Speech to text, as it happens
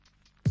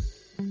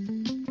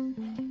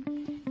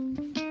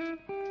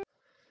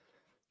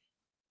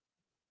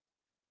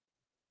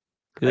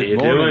Good How you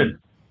morning. doing?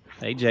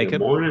 Hey, Good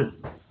Jacob. morning.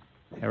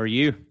 How are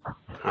you?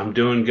 I'm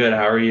doing good.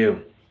 How are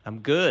you? I'm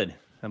good.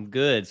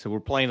 So we're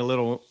playing a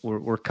little.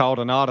 We're called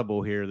an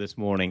audible here this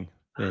morning,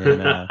 and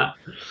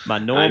my I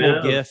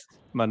normal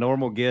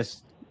know.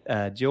 guest,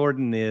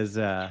 Jordan is.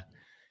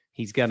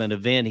 He's got an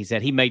event.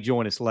 He may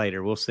join us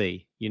later. We'll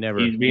see. You He's never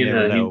being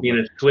know. But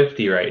a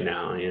Swifty right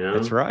now, you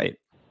that's know? right.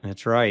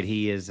 That's right.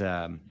 He is.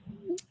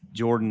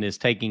 Jordan is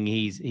taking.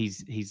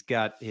 He's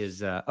got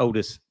his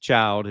oldest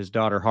child, his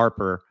daughter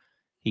Harper.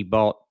 He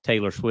bought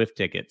Taylor Swift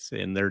tickets,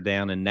 and they're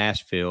down in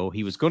Nashville.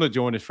 He was going to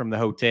join us from the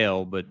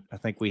hotel, but I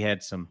think we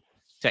had some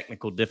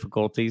technical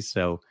difficulties.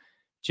 So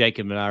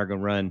Jacob and I are going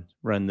to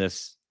run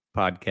this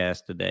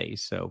podcast today.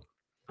 So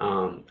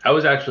I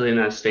was actually in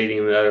that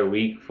stadium the other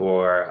week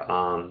for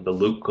the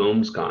Luke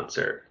Combs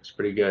concert. It's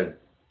pretty good.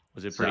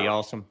 was it pretty So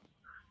awesome?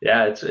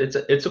 yeah,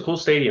 it's a cool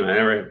stadium. I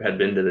never had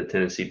been to the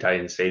Tennessee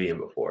Titans Stadium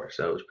before,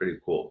 so it was pretty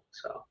cool.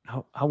 So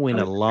I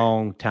went a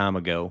long time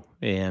ago,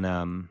 and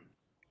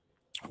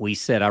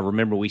I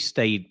remember we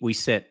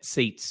set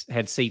seats,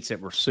 had seats that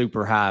were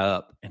super high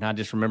up. And I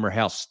just remember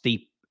how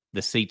steep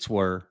the seats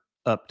were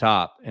up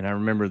top. And I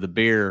remember the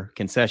beer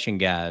concession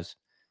guys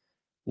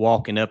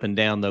walking up and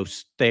down those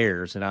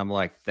stairs. And I'm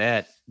like,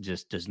 that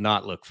just does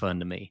not look fun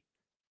to me,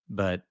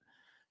 but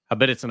I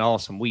bet it's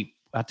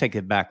I take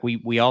it back.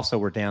 We also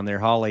were down there.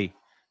 Holly,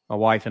 my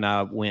wife, and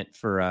I went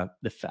for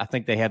I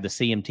think they had the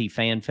CMT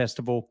Fan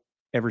Festival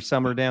every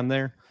summer down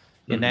there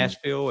in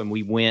Nashville, and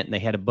we went, and they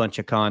had a bunch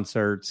of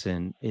concerts,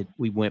 and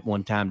we went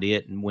one time to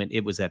it, and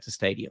it was at the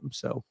stadium,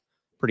 so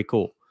pretty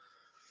cool.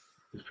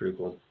 it's pretty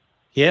cool.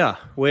 Yeah,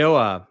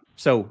 well,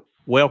 so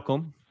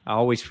welcome. I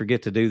always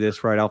forget to do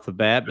this right off the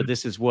bat, but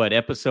this is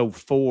episode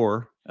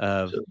 4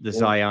 of the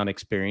Zion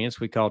Experience.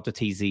 We call it the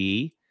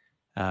TZE.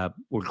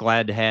 We're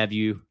glad to have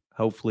you.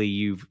 Hopefully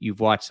you've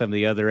watched some of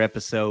the other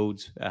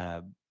episodes.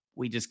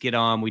 We just get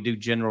on, we do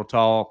general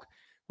talk.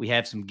 We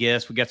have some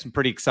guests. We got some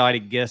pretty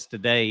exciting guests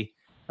today,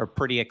 or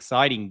pretty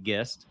exciting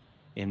guest,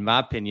 in my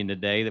opinion,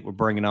 today that we're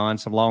bringing on,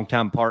 some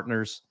longtime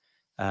partners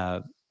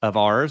of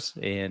ours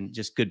and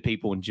just good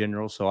people in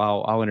general. So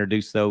I'll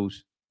introduce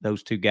those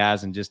two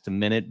guys in just a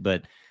minute.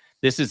 But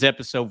this is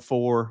episode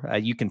 4.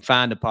 You can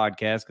find the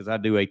podcast, because I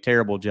do a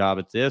terrible job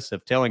at this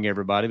of telling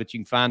everybody, but you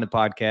can find the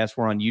podcast.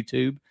 We're on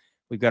YouTube.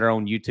 We've got our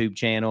own YouTube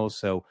channel.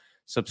 So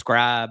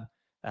subscribe,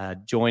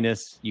 join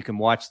us. You can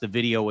watch the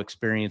video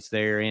experience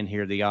there and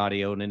hear the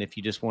audio. And then if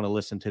you just want to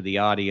listen to the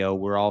audio,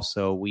 we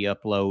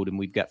upload, and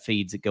we've got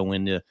feeds that go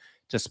into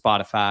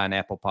Spotify and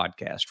Apple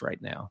Podcast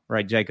right now.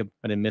 Right, Jacob?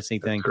 I didn't miss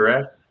anything. That's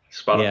correct.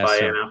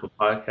 Spotify and Apple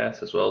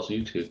Podcasts, as well as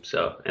YouTube.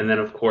 So, and then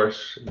of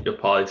course you'll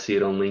probably see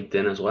it on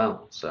LinkedIn as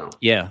well. So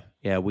yeah,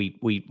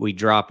 we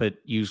drop it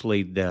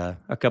usually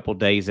a couple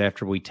days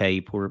after we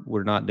tape.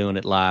 We're not doing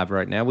it live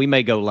right now. We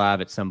may go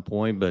live at some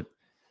point, but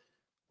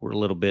we're a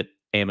little bit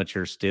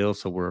amateur still,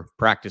 so we're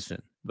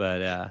practicing.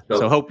 But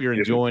so hope you're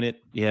enjoying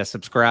it. Yeah,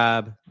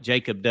 subscribe.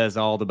 Jacob does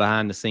all the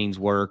behind the scenes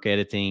work,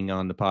 editing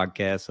on the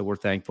podcast, so we're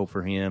thankful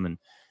for him. And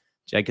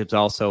Jacob's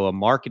also a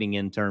marketing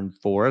intern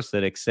for us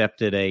that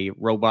accepted a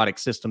robotic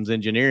systems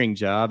engineering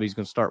job. He's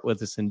going to start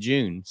with us in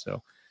June.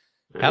 So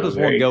how does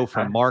one go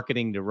from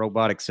marketing to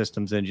robotic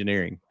systems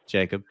engineering,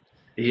 Jacob?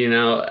 You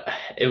know,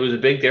 it was a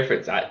big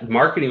difference.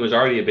 Marketing was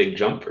already a big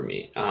jump for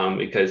me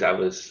because I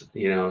was,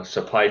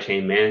 supply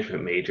chain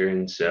management major.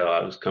 And so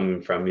I was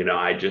coming from,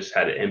 I just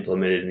had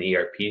implemented an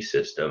ERP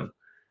system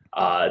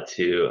I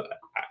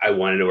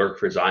wanted to work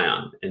for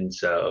Zion. And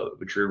so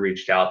Drew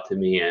reached out to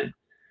me, and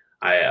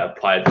I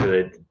applied for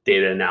the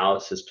data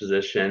analysis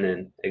position,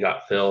 and it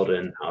got filled.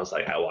 And I was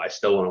like, well, I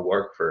still want to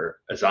work for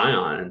a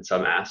Zion in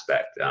some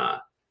aspect.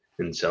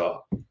 And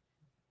so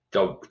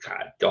don't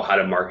had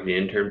a marketing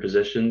intern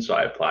position. So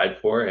I applied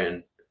for it,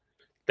 and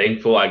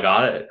thankful I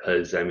got it,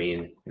 because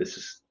this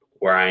is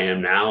where I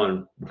am now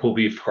and will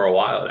be for a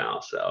while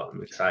now. So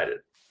I'm excited.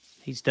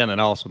 He's done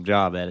an awesome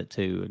job at it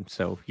too. And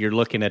so you're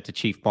looking at the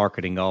chief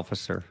marketing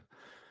officer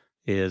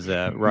is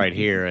right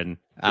here. And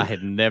I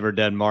had never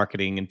done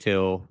marketing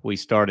until we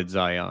started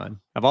Zion.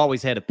 I've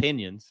always had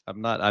opinions.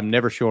 I'm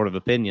never short of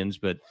opinions,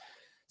 but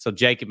so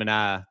Jacob and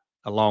I,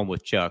 along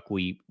with Chuck,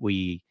 we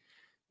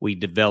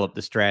developed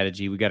the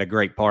strategy. We got a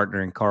great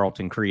partner in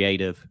Carlton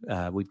Creative.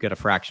 We've got a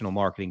fractional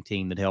marketing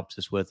team that helps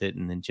us with it.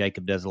 And then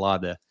Jacob does a lot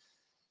of the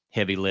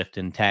heavy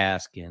lifting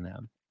task. And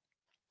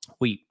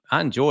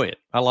I enjoy it.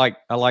 I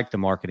like the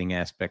marketing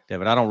aspect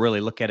of it. I don't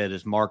really look at it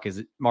as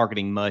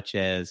marketing much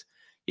as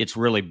it's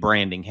really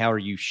branding. How are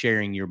you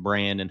sharing your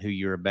brand and who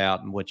you're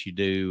about and what you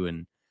do?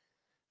 And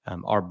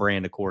our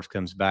brand, of course,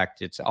 comes back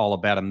to, it's all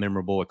about a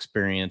memorable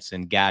experience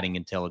and guiding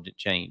intelligent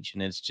change.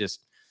 And it's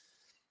just,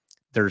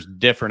 there's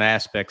different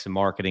aspects of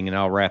marketing, and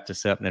I'll wrap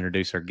this up and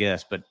introduce our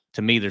guest. But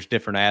to me, there's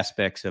different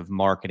aspects of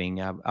marketing.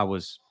 I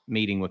was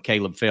meeting with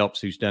Caleb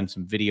Phelps, who's done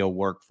some video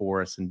work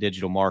for us in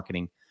digital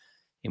marketing.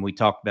 And we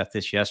talked about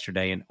this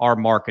yesterday, and our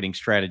marketing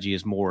strategy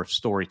is more of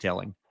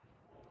storytelling.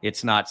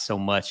 It's not so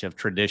much of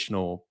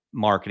traditional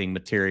marketing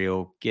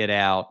material, get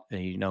out,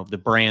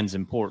 the brand's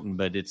important,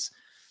 but it's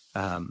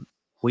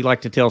we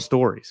like to tell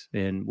stories,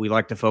 and we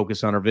like to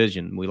focus on our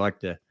vision. We like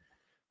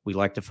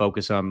to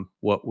focus on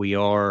what we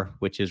are,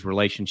 which is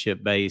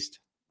relationship based,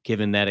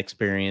 given that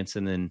experience.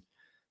 And then,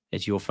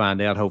 as you'll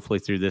find out, hopefully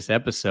through this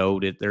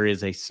episode, there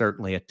is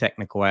certainly a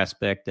technical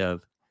aspect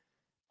of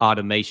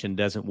automation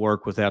doesn't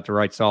work without the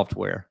right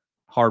software.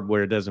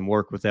 Hardware doesn't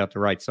work without the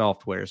right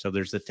software. So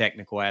there's the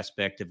technical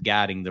aspect of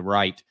guiding the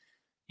right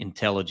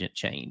intelligent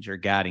change or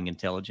guiding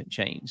intelligent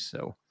change.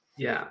 So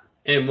yeah.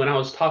 And when I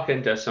was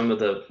talking to some of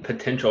the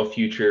potential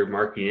future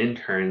marketing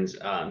interns,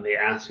 they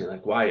asked me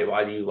like,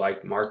 why do you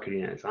like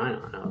marketing at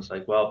Zion? I was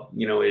like, well,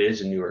 it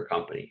is a newer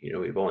company.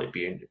 We've only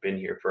been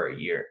here for a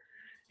year,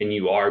 and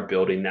you are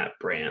building that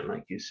brand,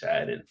 like you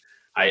said. And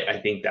I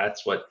think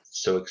that's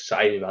what's so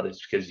exciting about it,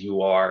 is because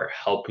you are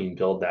helping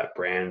build that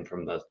brand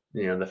from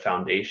the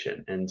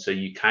foundation. And so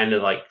you kind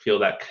of like feel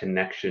that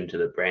connection to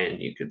the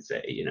brand, you could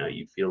say.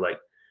 You feel like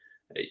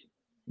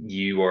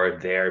you are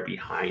there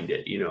behind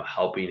it,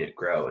 helping it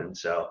grow. And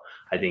so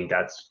I think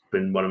that's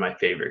been one of my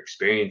favorite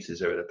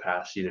experiences over the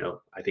past,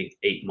 I think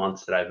 8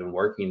 months that I've been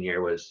working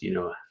here was,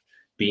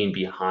 being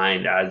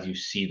behind as you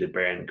see the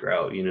brand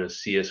grow,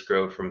 see us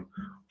grow from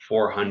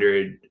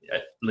 400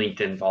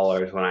 LinkedIn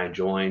followers when I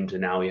joined to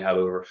now we have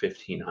over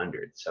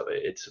 1,500. So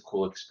it's a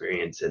cool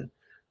experience and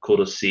cool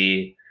to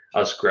see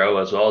us grow,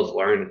 as well as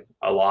learn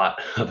a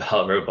lot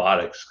about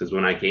robotics. Because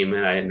when I came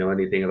in, I didn't know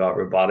anything about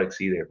robotics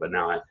either, but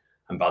now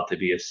I'm about to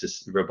be a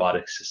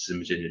robotic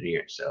systems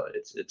engineer. So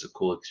it's a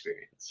cool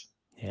experience.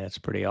 Yeah, it's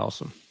pretty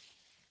awesome.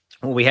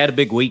 Well, we had a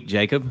big week,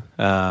 Jacob.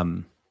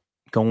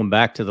 Going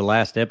back to the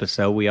last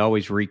episode, we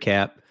always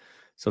recap.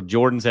 So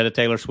Jordan's at a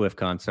Taylor Swift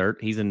concert.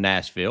 He's in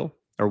Nashville,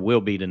 or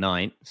will be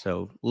tonight.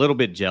 So a little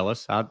bit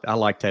jealous. I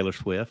like Taylor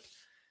Swift.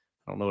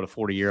 I don't know what a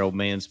 40-year-old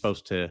man's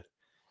supposed to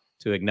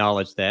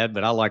acknowledge that,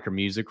 but I like her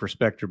music,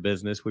 respect her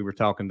business. We were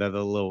talking about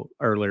it a little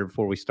earlier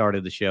before we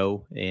started the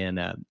show, and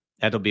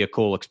that'll be a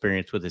cool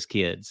experience with his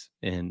kids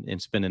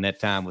and spending that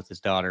time with his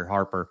daughter,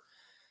 Harper.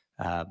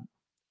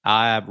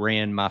 I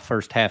ran my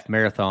first half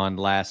marathon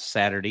last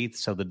Saturday.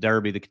 So the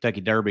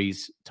Kentucky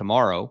Derby's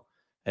tomorrow.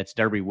 That's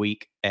Derby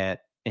week I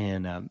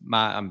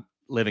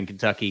live in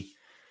Kentucky,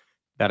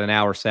 about an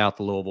hour south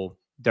of Louisville.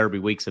 Derby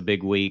week's a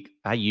big week.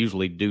 I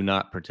usually do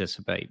not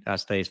participate. I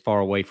stay as far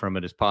away from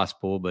it as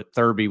possible, but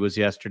Derby was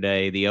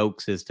yesterday. The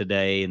Oaks is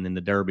today. And then the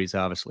Derby's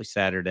obviously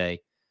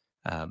Saturday.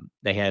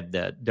 They had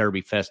the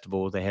Derby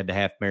Festival. They had the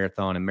half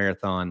marathon and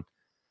marathon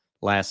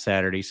last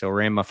Saturday. So I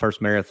ran my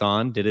first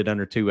marathon, did it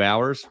under 2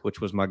 hours,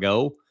 which was my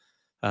goal.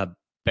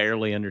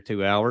 Barely under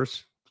 2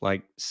 hours,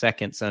 like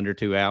seconds under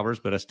 2 hours,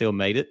 but I still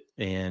made it.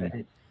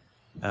 And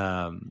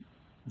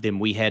then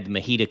we had the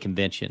Mahita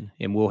convention,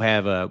 and we're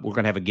going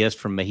to have a guest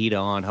from Mahita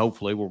on.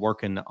 Hopefully we're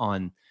working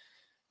on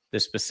the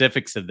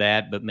specifics of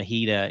that, but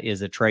Mahita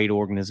is a trade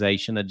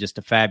organization, just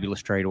a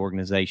fabulous trade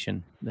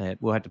organization. That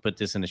we'll have to put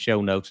this in the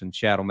show notes and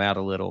shout them out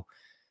a little.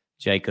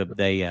 Jacob,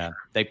 they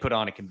put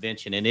on a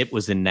convention, and it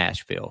was in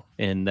Nashville,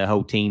 and the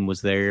whole team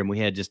was there, and we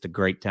had just a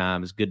great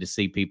time. It's good to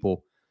see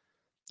people.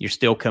 You're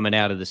still coming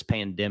out of this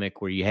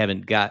pandemic where you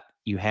haven't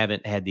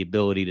had the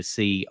ability to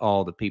see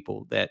all the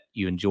people that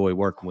you enjoy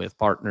working with,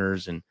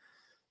 partners and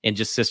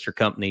just sister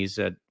companies.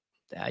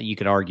 You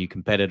could argue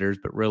competitors,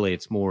 but really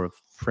it's more of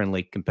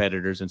friendly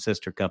competitors and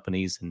sister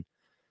companies. And it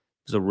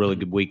was a really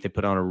good week. They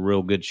put on a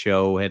real good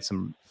show, had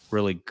some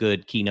really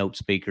good keynote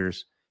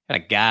speakers.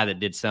 Had a guy that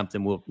did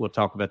something. We'll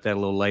talk about that a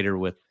little later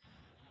with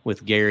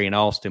Gary and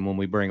Austin when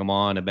we bring them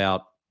on,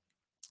 about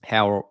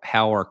how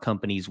are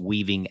companies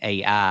weaving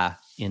AI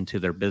into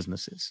their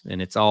businesses. And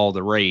it's all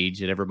the rage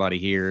that everybody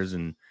hears,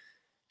 and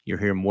you're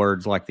hearing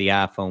words like the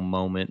iPhone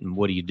moment and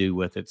what do you do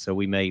with it. So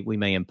we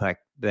may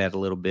impact that a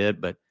little bit,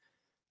 but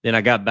then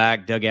I got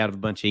back, dug out of a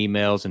bunch of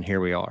emails, and here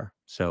we are.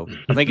 So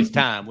I think it's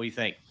time. What do you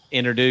think?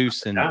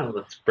 Introduce and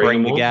let's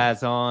bring the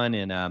guys on.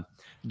 And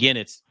again,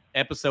 it's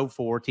episode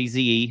 4,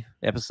 TZE,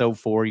 episode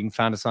 4. You can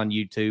find us on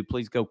YouTube.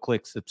 Please go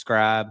click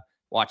subscribe.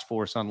 Watch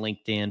for us on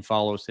LinkedIn.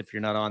 Follow us if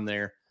you're not on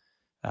there.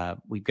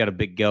 We've got a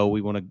big goal.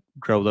 We want to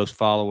grow those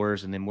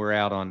followers, and then we're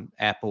out on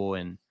Apple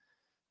and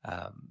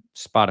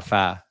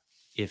Spotify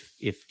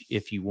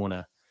if you want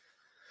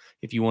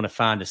to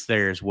find us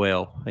there as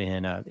well.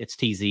 And it's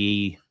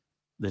TZE,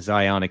 the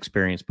Zion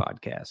Experience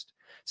Podcast.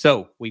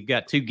 So we've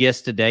got 2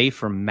 guests today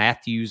from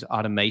Matthews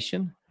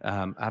Automation.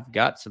 I've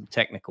got some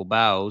technical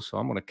bios, so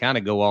I'm going to kind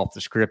of go off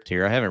the script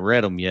here. I haven't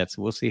read them yet,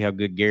 so we'll see how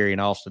good Gary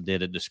and Austin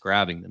did at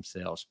describing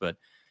themselves. But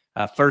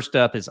first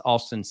up is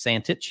Austin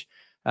Santich.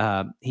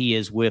 He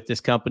is with this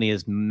company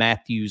is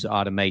Matthews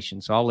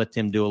Automation. So I'll let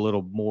them do a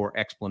little more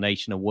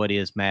explanation of what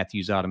is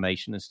Matthews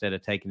Automation instead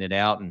of taking it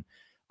out. And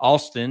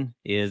Austin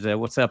is,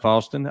 what's up,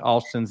 Austin?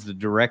 Austin's the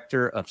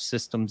Director of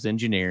Systems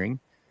Engineering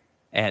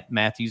at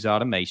Matthews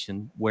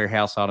Automation,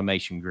 Warehouse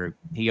Automation Group.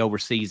 He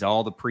oversees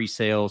all the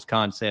pre-sales,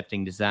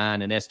 concepting,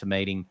 design, and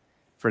estimating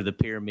for the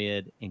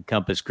Pyramid and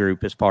Compass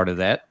Group as part of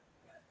that.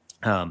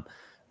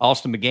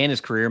 Austin began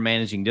his career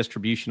managing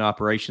distribution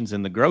operations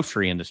in the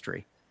grocery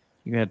industry.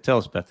 You're going to tell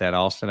us about that,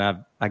 Austin.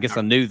 I guess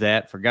I knew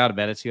that, forgot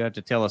about it, so you have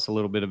to tell us a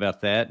little bit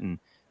about that. And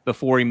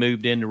before he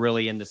moved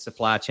into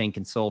supply chain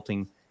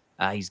consulting.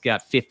 He's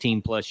got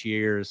 15 plus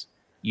years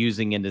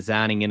using and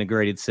designing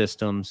integrated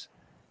systems.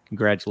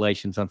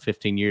 Congratulations on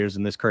 15 years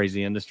in this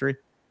crazy industry.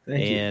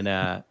 Thank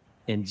you.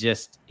 And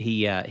just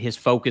his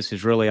focus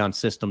is really on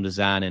system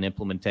design and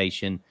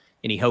implementation.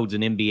 And he holds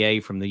an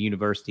MBA from the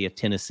University of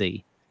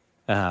Tennessee.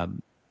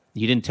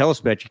 You didn't tell us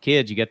about your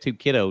kids. You got 2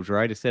 kiddos,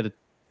 right? Instead of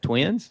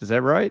twins. Is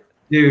that right?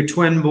 Dude,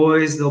 twin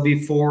boys. They'll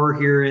be 4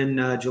 here in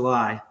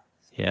July.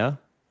 Yeah.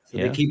 So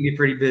they keep me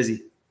pretty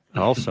busy.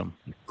 Awesome.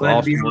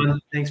 Glad to be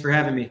on. Thanks for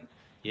having me.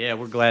 Yeah,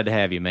 we're glad to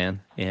have you,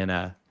 man.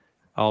 And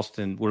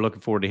Austin, we're looking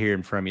forward to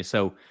hearing from you.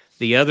 So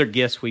the other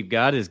guest we've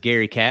got is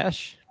Gary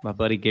Cash, my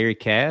buddy Gary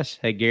Cash.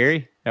 Hey,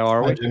 Gary, how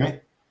are we? Hi, Jimmy.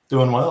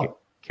 Doing well.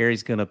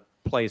 Gary's going to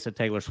play us a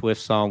Taylor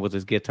Swift song with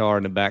his guitar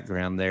in the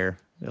background there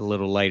a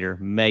little later,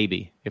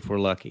 maybe, if we're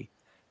lucky.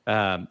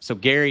 So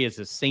Gary is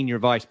a senior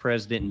vice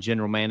president and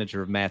general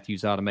manager of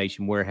Matthews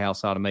Automation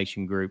Warehouse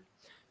Automation Group.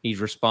 He's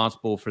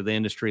responsible for the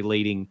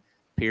industry-leading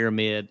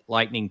Pyramid,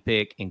 Lightning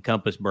Pick, and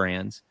Compass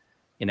brands.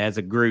 And as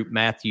a group,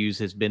 Matthews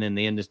has been in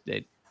the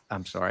industry.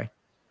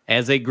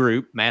 As a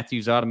group,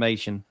 Matthews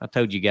Automation, I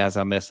told you guys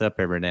I mess up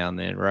every now and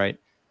then, right?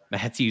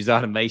 Matthews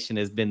Automation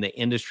has been the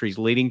industry's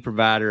leading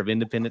provider of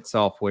independent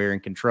software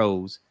and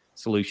controls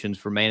solutions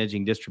for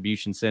managing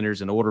distribution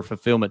centers and order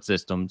fulfillment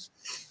systems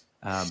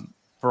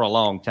for a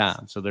long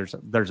time. So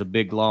there's a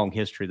big, long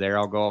history there.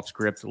 I'll go off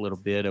script a little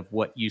bit of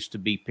what used to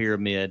be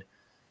Pyramid.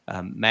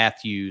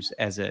 Matthews,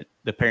 as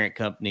the parent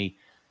company,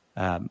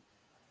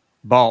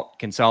 bought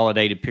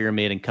Consolidated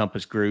Pyramid and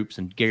Compass groups,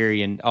 and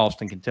Gary and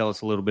Austin can tell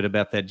us a little bit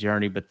about that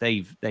journey. But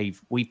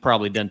we've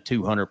probably done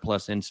 200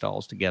 plus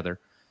installs together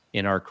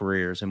in our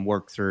careers and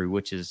worked through,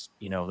 which is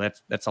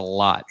that's a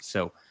lot.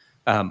 So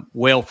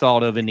well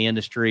thought of in the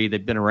industry.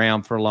 They've been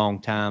around for a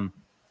long time.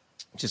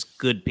 Just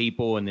good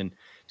people. And then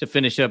to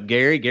finish up,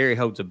 Gary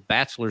holds a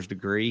bachelor's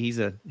degree. He's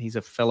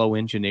a fellow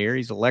engineer.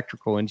 He's an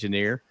electrical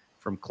engineer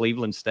from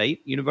Cleveland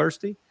State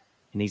University,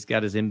 and he's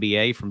got his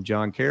MBA from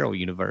John Carroll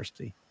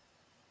University.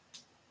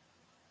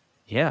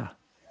 Yeah.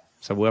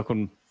 So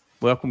welcome,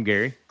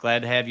 Gary.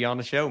 Glad to have you on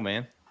the show,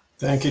 man.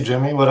 Thank you,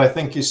 Jimmy. What I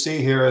think you see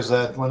here is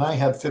that when I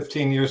had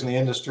 15 years in the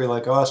industry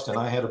like Austin,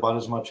 I had about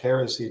as much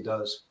hair as he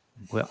does.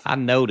 Well, I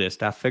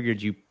noticed. I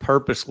figured you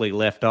purposely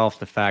left off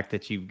the fact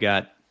that you've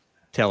got,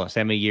 tell us,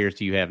 how many years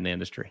do you have in the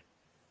industry?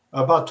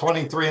 About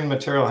 23 in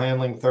material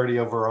handling, 30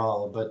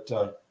 overall. But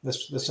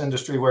this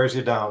industry wears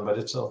you down, but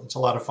it's a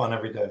lot of fun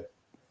every day.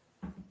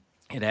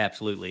 It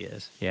absolutely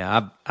is.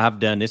 Yeah, I've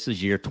done, this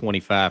is year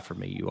 25 for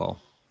me, you all.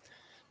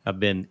 I've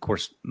been, of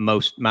course,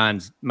 my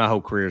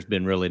whole career has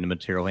been really in the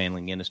material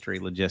handling industry,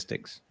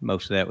 logistics.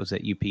 Most of that was at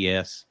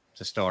UPS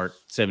to start,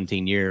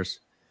 17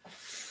 years.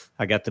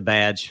 I got the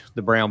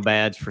brown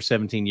badge for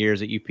 17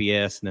 years at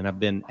UPS, and then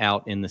I've been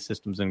out in the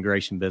systems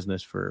integration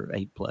business for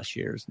 8+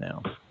 years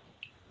now.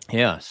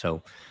 Yeah.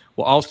 So,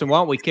 well, Austin, why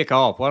don't we kick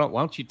off? Why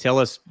don't you tell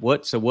us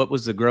what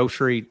was the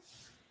grocery?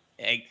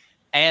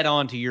 Add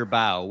on to your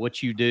bio,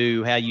 what you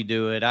do, how you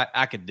do it.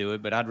 I could do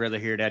it, but I'd rather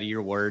hear it out of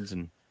your words,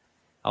 and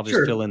I'll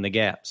just fill in the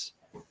gaps.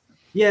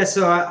 Yeah.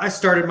 So I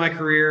started my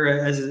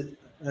career as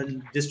a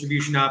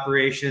distribution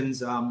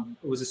operations. I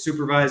was a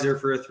supervisor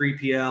for a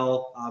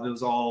 3PL. It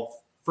was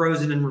all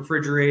frozen and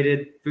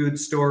refrigerated food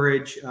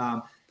storage.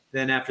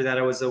 Then after that,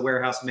 I was a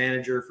warehouse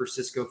manager for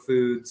Cisco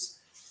Foods.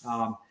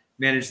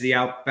 Managed the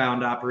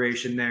outbound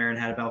operation there and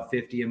had about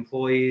 50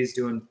 employees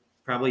doing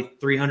probably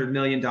 $300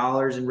 million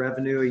in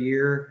revenue a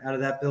year out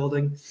of that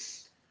building.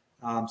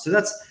 So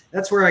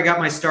that's where I got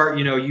my start,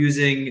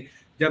 using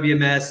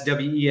WMS,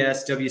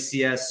 WES,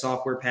 WCS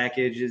software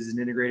packages and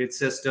integrated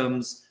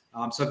systems.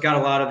 So I've got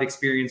a lot of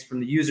experience from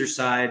the user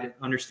side,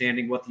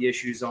 understanding what the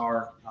issues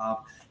are,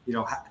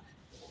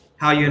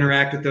 how you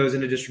interact with those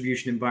in a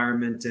distribution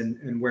environment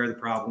and where the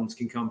problems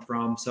can come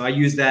from. So I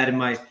use that in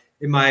my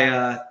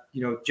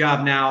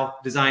job now,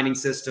 designing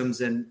systems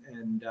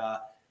and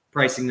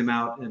pricing them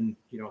out and,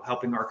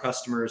 helping our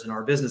customers and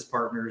our business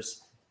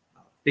partners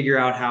figure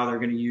out how they're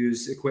going to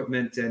use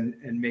equipment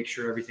and make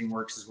sure everything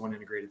works as one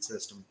integrated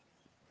system.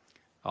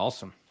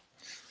 Awesome.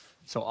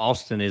 So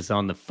Austin is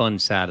on the fun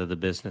side of the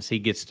business. He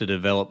gets to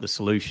develop the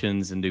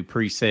solutions and do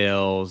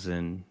pre-sales,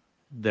 and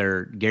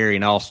Gary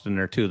and Austin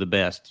are two of the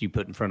best you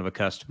put in front of a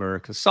customer,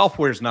 because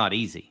software is not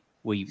easy.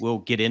 We'll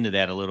get into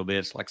that a little bit.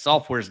 It's like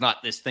software is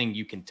not this thing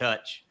you can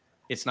touch.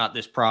 It's not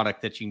this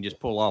product that you can just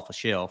pull off a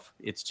shelf.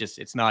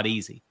 It's not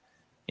easy.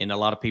 And a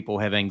lot of people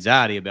have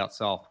anxiety about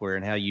software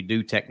and how you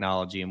do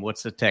technology and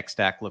what's the tech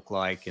stack look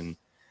like. And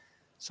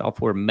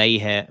software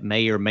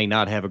may or may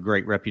not have a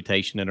great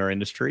reputation in our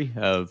industry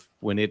of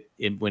when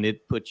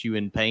it puts you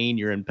in pain,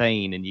 you're in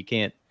pain, and you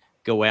can't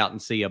go out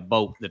and see a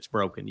bolt that's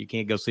broken. You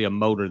can't go see a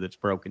motor that's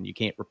broken. You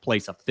can't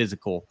replace a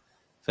physical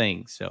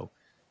thing. So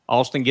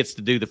Austin gets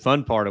to do the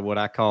fun part of what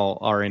I call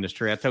our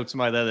industry. I told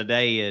somebody the other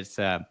day,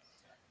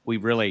 we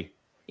really,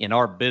 in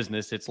our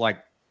business, it's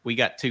like we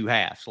got two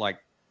halves. Like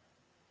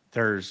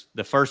there's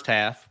the first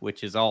half,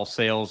 which is all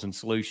sales and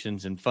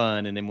solutions and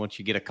fun. And then once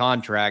you get a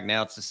contract,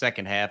 now it's the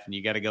second half and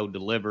you got to go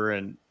deliver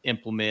and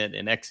implement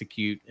and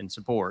execute and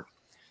support.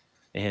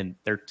 And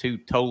they're two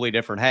totally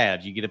different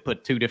halves. You get to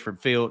put two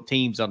different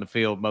teams on the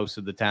field most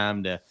of the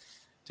time to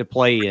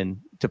play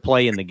in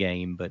the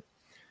game. But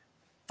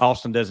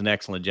Austin does an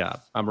excellent job.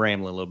 I'm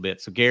rambling a little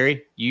bit. So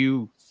Gary,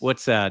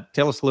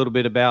 tell us a little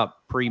bit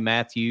about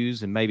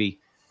pre-Matthews and maybe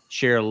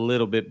share a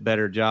little bit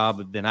better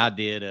job than I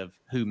did of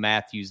who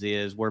Matthews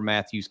is, where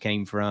Matthews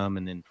came from,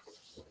 and then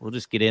we'll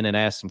just get in and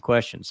ask some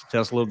questions. So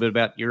tell us a little bit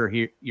about your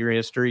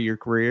history, your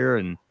career,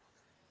 and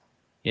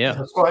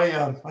yeah. So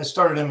I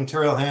started in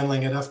material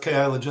handling at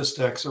FKI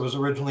Logistics. It was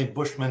originally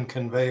Bushman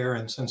Conveyor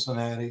in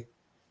Cincinnati,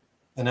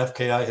 and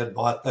FKI had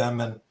bought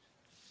them. And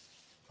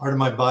part of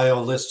my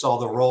bio lists all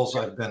the roles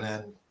I've been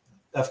in.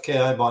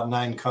 FKI bought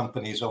 9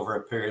 companies over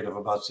a period of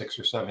about 6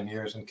 or 7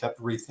 years and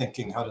kept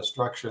rethinking how to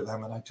structure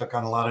them. And I took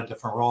on a lot of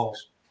different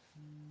roles.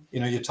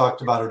 You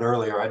talked about it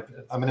earlier.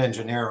 I'm an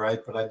engineer, right?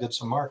 But I did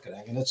some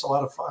marketing, and it's a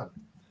lot of fun,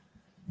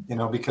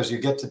 because you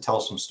get to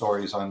tell some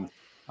stories on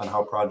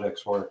how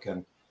projects work.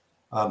 And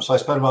so I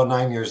spent about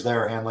 9 years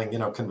there handling,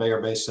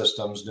 conveyor-based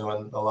systems,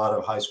 doing a lot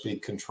of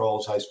high-speed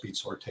controls, high-speed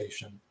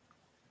sortation.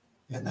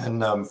 And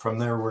then from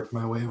there, worked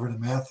my way over to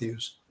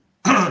Matthews.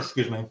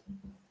 Excuse me.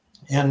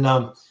 And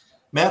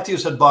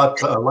Matthews had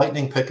bought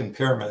Lightning Pick and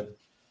Pyramid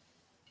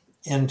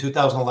in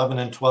 2011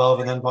 and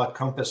 12, and then bought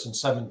Compass in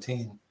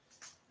 17.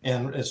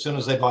 And as soon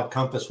as they bought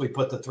Compass, we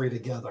put the 3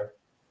 together.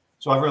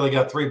 So I've really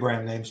got 3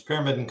 brand names.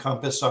 Pyramid and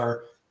Compass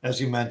are, as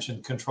you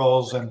mentioned,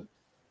 controls and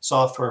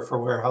software for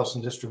warehouse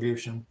and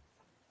distribution.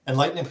 And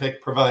Lightning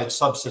Pick provides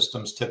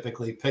subsystems,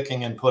 typically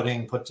picking and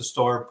putting, put to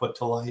store, put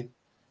to light,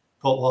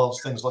 put walls,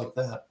 things like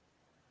that.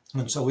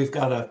 And so we've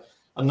got a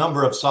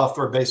number of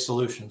software-based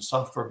solutions,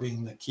 software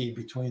being the key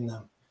between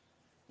them.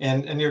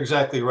 And you're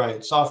exactly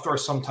right. Software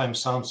sometimes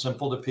sounds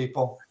simple to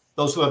people.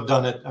 Those who have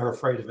done it are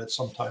afraid of it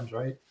sometimes,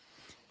 right?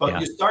 But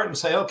you start and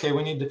say, okay,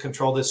 we need to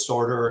control this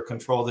sorter or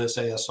control this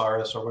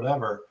ASRS or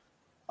whatever.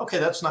 Okay,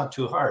 that's not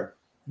too hard.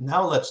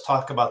 Now let's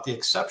talk about the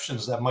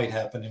exceptions that might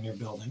happen in your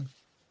building.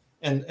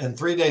 And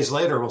 3 days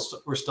later,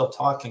 we're still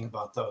talking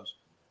about those.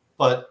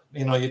 But,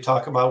 you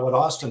talk about what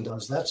Austin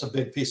does. That's a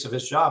big piece of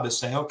his job, is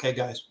saying, okay,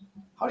 guys,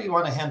 how do you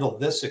want to handle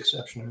this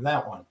exception or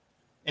that one?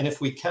 And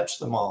if we catch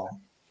them all,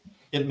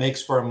 it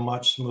makes for a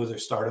much smoother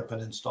startup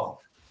and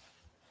install.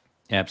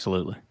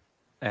 Absolutely.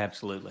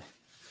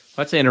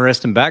 That's an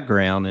interesting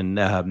background.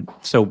 And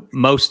so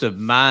most of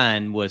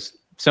mine was,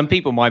 some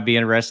people might be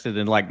interested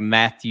in like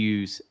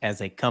Matthews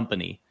as a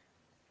company.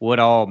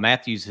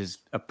 Matthews is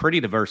a pretty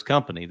diverse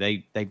company.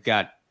 They've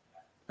got,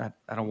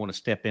 I don't want to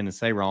step in and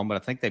say wrong, but I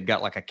think they've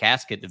got like a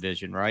casket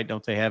division, right?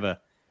 Don't they have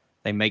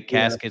they make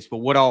caskets, but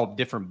what all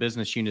different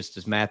business units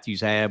does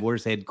Matthews have?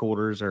 Where's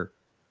headquarters? Are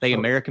they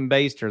American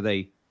based? Or are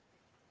they?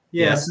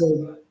 Yeah.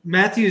 So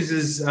Matthews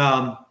is,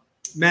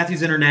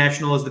 Matthews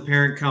International is the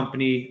parent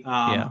company,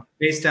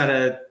 based out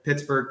of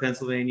Pittsburgh,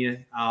 Pennsylvania.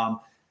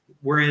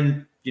 We're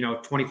in,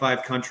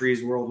 25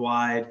 countries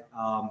worldwide.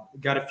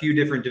 Got a few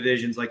different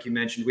divisions, like you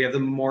mentioned. We have the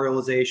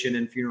memorialization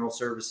and funeral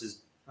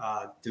services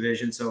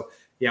division. So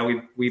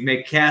we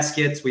make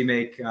caskets. We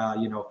make,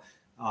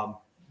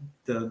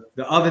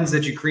 the ovens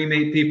that you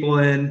cremate people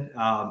in.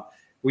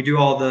 We do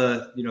all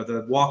the,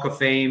 the Walk of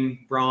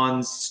Fame,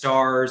 bronze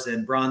stars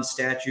and bronze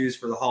statues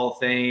for the Hall of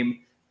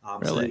Fame.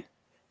 Really?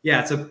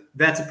 So,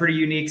 that's a pretty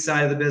unique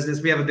side of the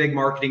business. We have a big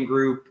marketing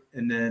group,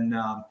 and then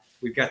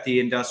we've got the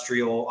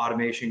industrial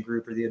automation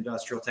group, or the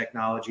industrial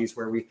technologies,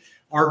 where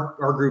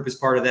our group is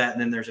part of that.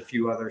 And then there's a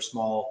few other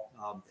small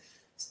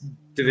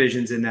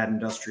divisions in that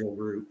industrial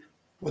group.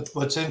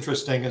 What's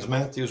interesting is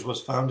Matthews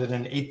was founded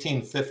in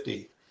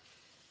 1850.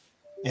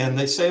 And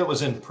they say it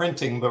was in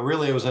printing, but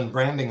really it was in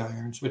branding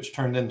irons, which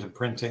turned into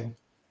printing.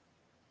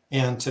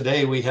 And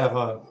today we have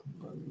a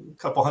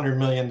couple $100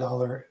 million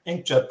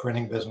inkjet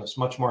printing business,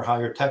 much more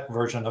higher tech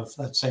version of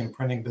that same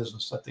printing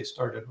business that they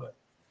started with.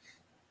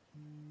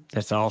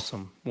 That's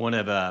awesome. One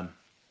of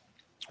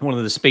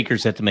the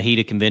speakers at the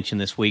Mahita convention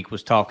this week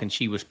was talking.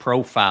 She was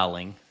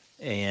profiling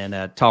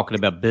and talking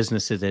about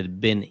businesses that had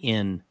been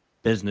in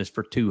business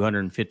for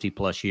 250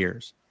 plus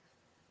years,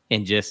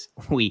 and just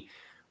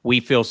we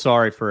feel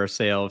sorry for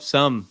ourselves.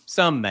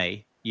 Some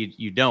may,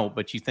 you don't,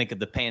 but you think of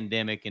the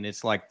pandemic and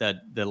it's like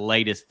the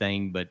latest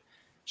thing, but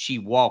she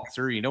walked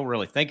through, you don't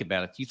really think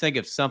about it. You think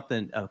of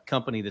a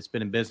company that's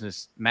been in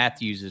business.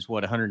 Matthews is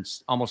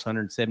almost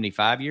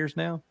 175 years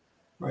now.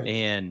 Right.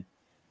 And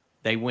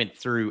they went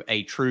through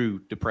a true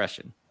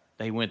depression.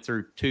 They went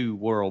through 2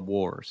 world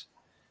wars.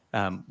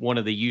 One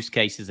of the use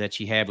cases that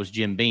she had was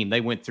Jim Beam.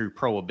 They went through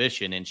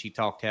Prohibition, and she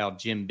talked how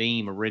Jim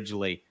Beam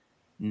originally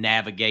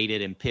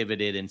navigated and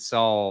pivoted and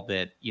saw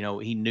that,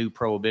 he knew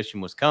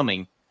Prohibition was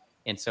coming.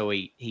 And so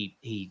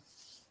he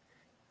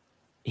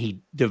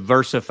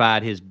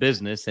diversified his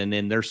business, and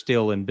then they're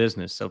still in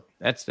business. So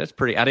that's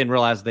pretty, I didn't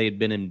realize they had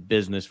been in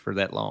business for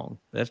that long.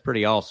 That's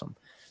pretty awesome.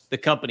 The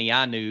company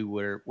I knew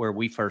where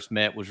we first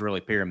met was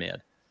really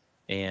Pyramid.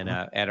 And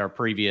at our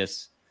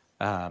previous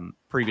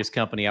Previous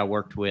company I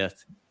worked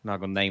with, I'm not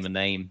going to name a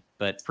name,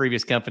 but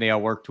previous company I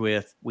worked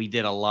with, we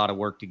did a lot of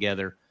work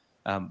together.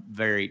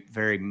 Very,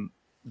 very,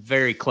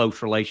 very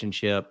close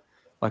relationship.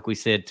 Like we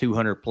said,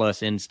 200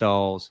 plus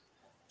installs,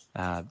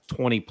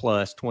 20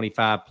 plus,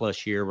 25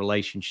 plus year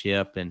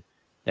relationship. And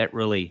that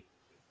really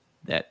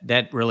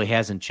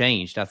hasn't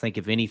changed. I think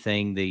if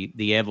anything,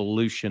 the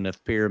evolution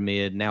of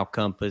Pyramid, now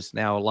Compass,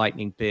 now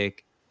Lightning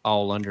Pick,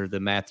 all under the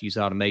Matthews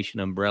Automation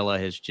umbrella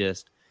has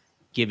just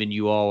given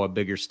you all a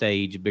bigger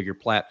stage, a bigger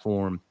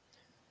platform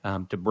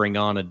to bring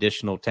on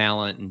additional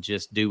talent and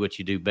just do what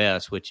you do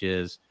best, which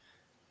is,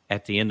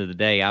 at the end of the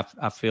day,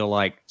 I feel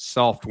like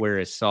software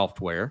is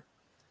software.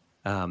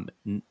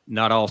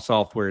 Not all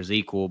software is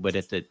equal, but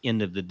at the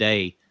end of the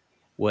day,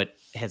 what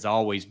has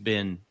always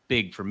been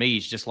big for me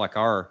is just like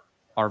our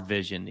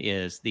vision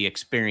is the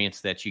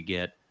experience that you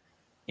get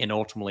and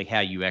ultimately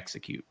how you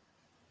execute.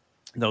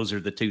 Those are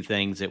the two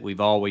things that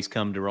we've always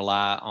come to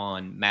rely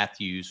on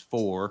Matthews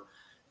for.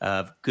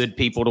 Good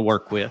people to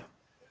work with.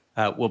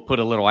 We'll put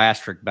a little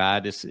asterisk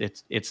by it.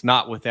 It's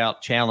not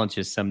without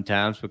challenges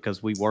sometimes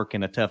because we work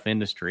in a tough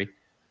industry,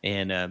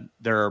 and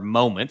there are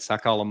moments. I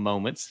call them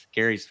moments.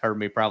 Gary's heard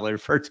me probably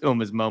refer to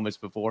them as moments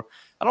before.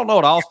 I don't know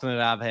what Austin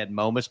and I've had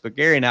moments, but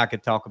Gary and I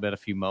could talk about a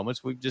few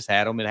moments. We've just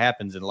had them. It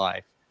happens in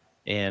life,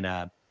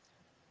 and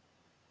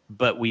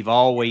but we've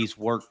always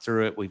worked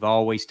through it. We've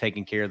always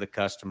taken care of the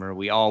customer.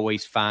 We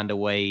always find a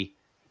way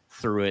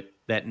through it.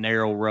 That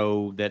narrow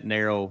road, that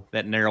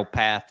narrow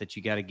path that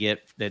you got to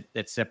get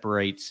that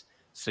separates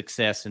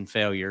success and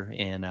failure.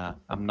 And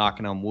I'm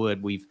knocking on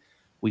wood. We've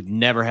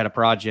never had a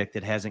project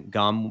that hasn't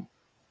gone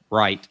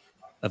right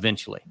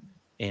eventually.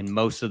 And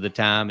most of the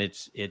time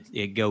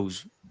it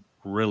goes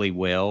really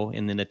well.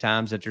 And then the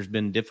times that there's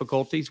been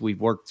difficulties, we've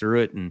worked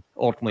through it and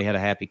ultimately had a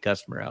happy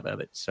customer out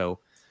of it. So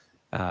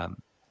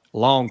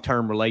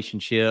long-term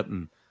relationship.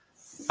 And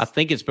I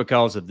think it's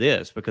because of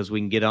this, because we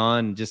can get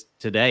on just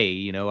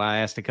today. I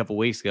asked a couple of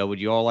weeks ago, would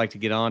you all like to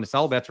get on? It's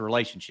all about the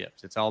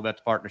relationships. It's all about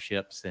the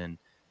partnerships. And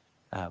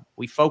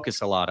we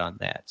focus a lot on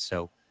that.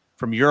 So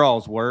from your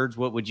all's words,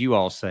 what would you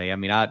all say? I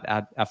mean,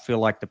 I feel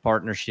like the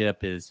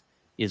partnership is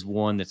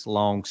one that's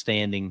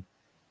long-standing.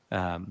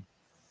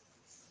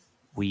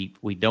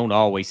 We don't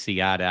always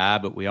see eye to eye,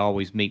 but we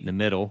always meet in the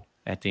middle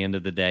at the end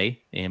of the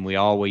day. And we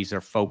always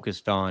are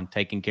focused on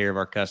taking care of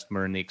our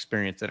customer and the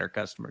experience that our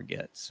customer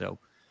gets. So,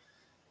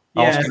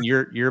 Austin,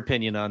 your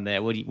opinion on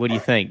that? What do you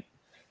think?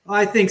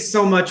 I think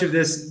so much of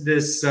this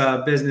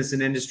business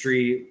and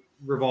industry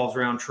revolves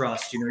around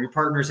trust. Your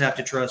partners have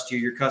to trust you.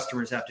 Your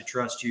customers have to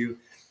trust you.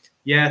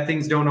 Yeah,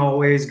 things don't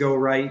always go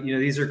right.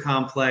 These are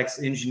complex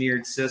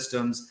engineered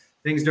systems.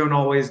 You don't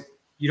always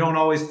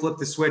flip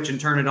the switch and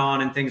turn it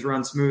on and things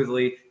run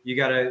smoothly. You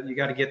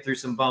gotta get through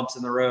some bumps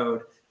in the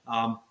road.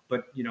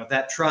 But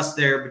that trust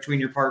there between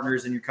your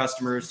partners and your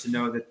customers to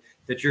know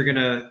that you're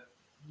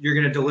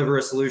gonna deliver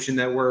a solution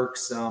that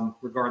works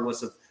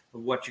regardless of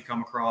what you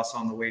come across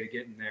on the way to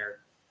getting there.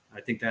 I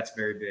think that's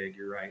very big.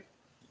 You're right.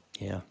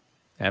 Yeah,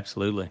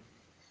 absolutely.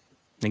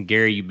 And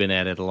Gary, you've been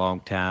at it a long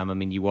time. I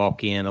mean, you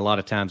walk in, a lot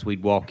of times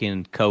we'd walk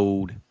in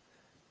cold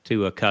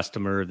to a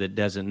customer that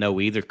doesn't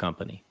know either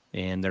company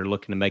and they're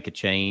looking to make a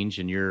change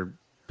and you're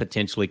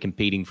potentially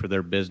competing for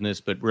their business,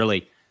 but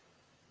really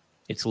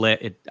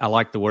I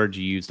like the word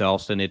you used,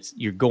 Austin.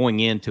 You're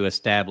going in to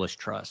establish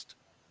trust.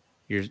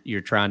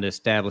 You're trying to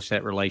establish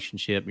that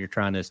relationship. You're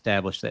trying to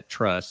establish that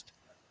trust.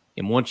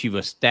 And once you've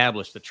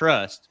established the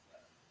trust,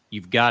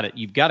 you've got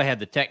to have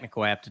the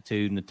technical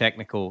aptitude and the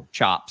technical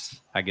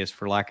chops, I guess,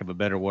 for lack of a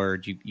better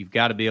word. You've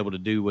got to be able to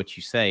do what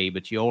you say,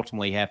 but you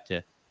ultimately have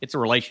to. It's a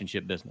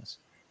relationship business.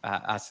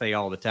 I say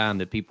all the time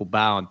that people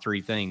buy on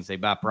three things: they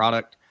buy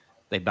product,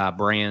 they buy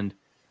brand,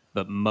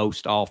 but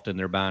most often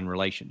they're buying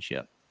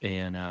relationship.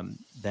 And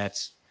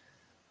that's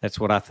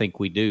what I think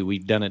we do.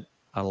 We've done it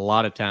a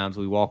lot of times.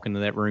 We walk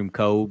into that room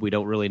cold. We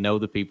don't really know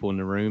the people in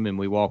the room, and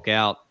we walk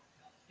out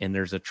and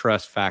there's a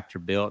trust factor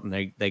built,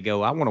 and they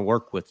go, I want to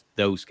work with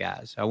those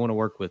guys. I want to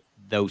work with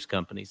those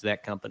companies,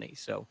 that company.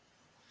 So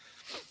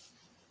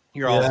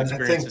you're all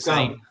experiencing the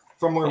same.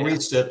 From where we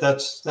sit,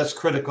 that's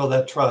critical,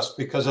 that trust,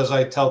 because as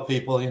I tell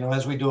people,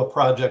 as we do a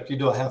project, you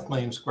do a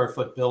 500,000 square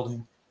foot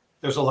building,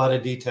 there's a lot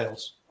of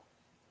details.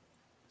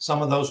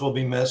 Some of those will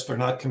be missed or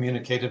not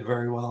communicated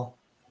very well.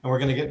 And we're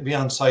going to be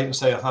on site and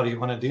say, how do you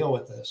want to deal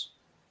with this?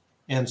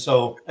 And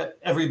so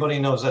everybody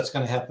knows that's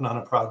going to happen on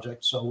a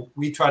project. So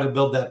we try to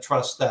build that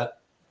trust that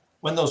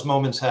when those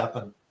moments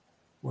happen,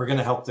 we're going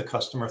to help the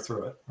customer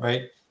through it,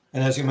 right?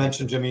 And as you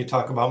mentioned, Jimmy, you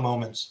talk about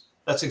moments.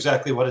 That's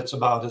exactly what it's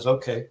about is,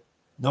 okay,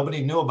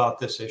 nobody knew about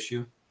this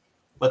issue.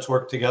 Let's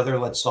work together.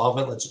 Let's solve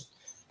it.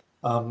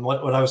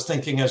 What I was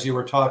thinking as you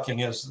were talking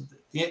is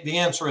the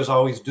answer is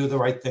always do the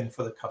right thing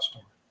for the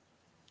customer.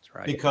 That's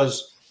right.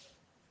 Because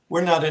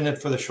we're not in it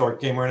for the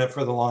short game. We're in it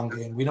for the long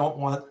game. We don't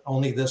want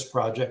only this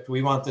project.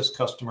 We want this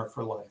customer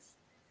for life.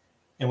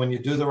 And when you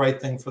do the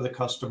right thing for the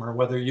customer,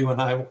 whether you and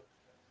I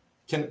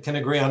can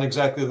agree on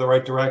exactly the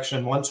right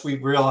direction, once we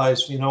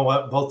realize,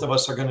 both of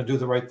us are going to do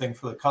the right thing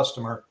for the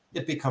customer,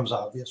 it becomes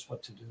obvious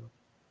what to do.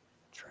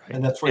 That's right.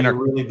 And that's where you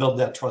really build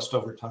that trust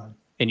over time.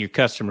 And your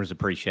customers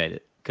appreciate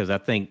it, because I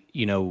think,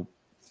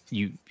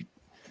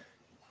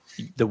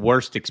 the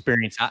worst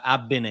experience.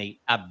 I've been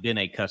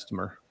a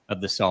customer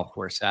of the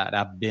software side.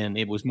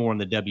 It was more on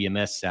the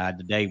WMS side.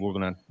 Today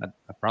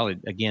I probably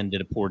again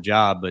did a poor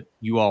job, but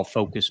you all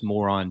focus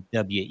more on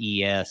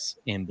WES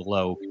and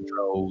below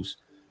controls.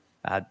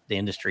 The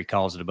industry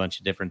calls it a bunch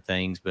of different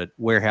things, but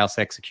warehouse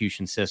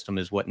execution system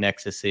is what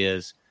Nexus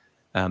is.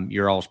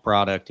 Your all's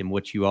product and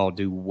what you all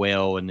do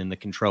well. And then the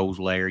controls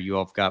layer, you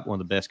all have got one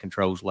of the best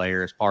controls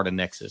layer as part of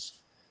Nexus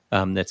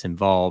that's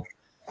involved.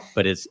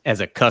 But as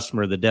a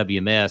customer of the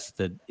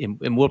WMS,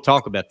 and we'll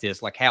talk about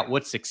this, like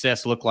what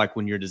success look like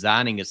when you're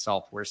designing a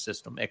software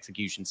system,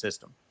 execution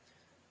system.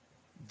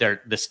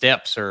 The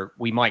steps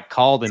we might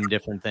call them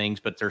different things,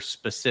 but there's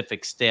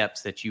specific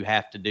steps that you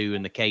have to do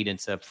in the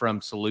cadence of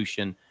from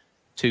solution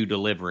to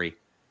delivery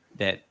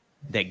that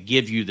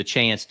give you the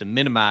chance to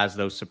minimize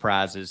those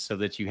surprises so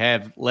that you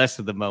have less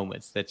of the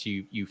moments that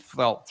you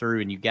felt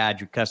through, and you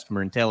guide your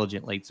customer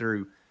intelligently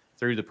through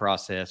the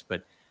process.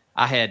 But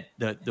I had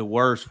the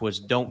worst was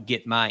don't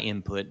get my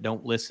input,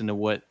 don't listen to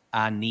what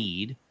I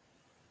need,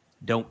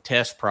 don't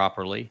test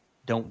properly,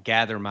 don't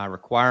gather my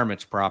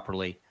requirements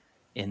properly,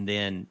 and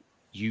then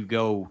you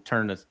go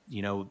turn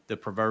the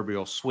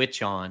proverbial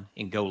switch on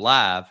and go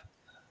live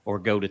or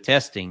go to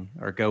testing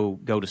or go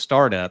to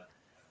startup,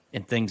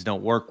 and things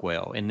don't work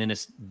well. And then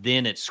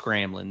it's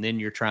scrambling. Then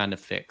you're trying to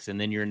fix, and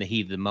then you're in the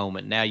heat of the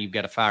moment. Now you've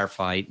got a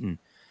firefight. And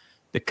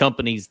the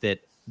companies that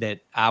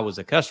I was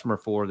a customer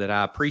for that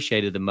I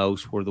appreciated the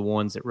most were the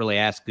ones that really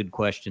asked good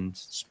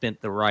questions,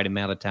 spent the right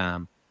amount of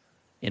time,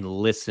 and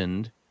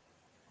listened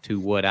to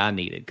what I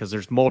needed. Because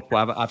there's multiple,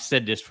 I've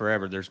said this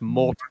forever, there's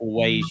multiple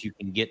ways you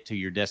can get to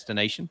your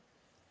destination.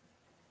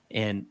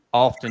 And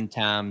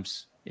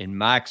oftentimes, in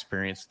my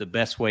experience, the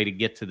best way to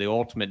get to the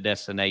ultimate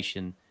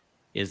destination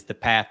is the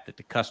path that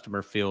the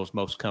customer feels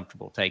most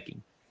comfortable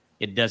taking.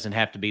 It doesn't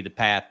have to be the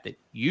path that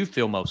you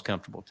feel most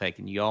comfortable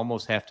taking. You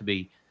almost have to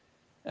be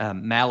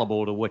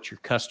malleable to what your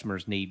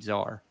customer's needs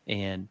are.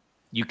 And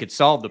you could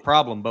solve the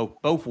problem.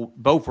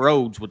 Both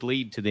roads would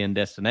lead to the end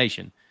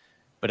destination.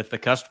 But if the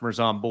customer's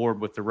on board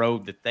with the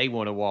road that they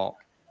want to walk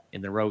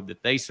and the road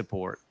that they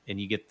support,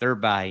 and you get their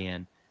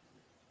buy-in,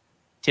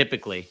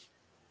 typically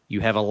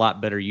you have a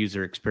lot better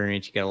user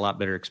experience. You got a lot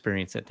better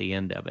experience at the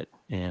end of it.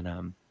 And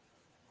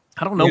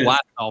I don't know why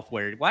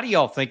do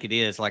y'all think it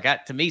is?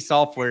 Like, to me,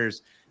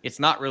 it's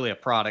not really a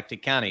product.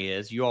 It kind of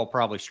is. You all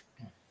probably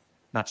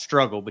not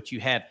struggle, but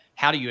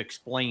how do you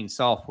explain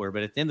software?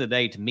 But at the end of the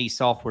day, to me,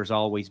 software's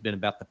always been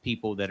about the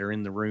people that are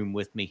in the room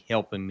with me,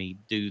 helping me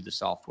do the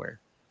software.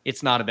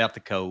 It's not about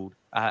the code.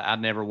 I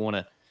never want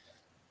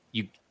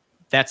to,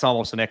 that's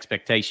almost an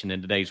expectation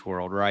in today's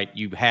world, right?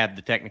 You have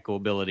the technical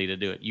ability to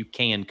do it. You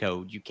can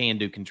code, you can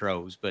do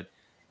controls, but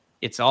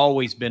it's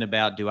always been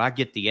about, do I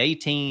get the A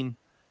team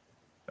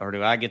or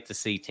do I get the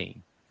C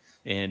team?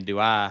 And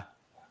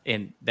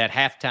and that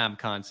halftime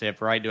concept,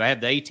 right? Do I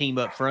have the A team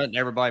up front and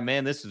everybody,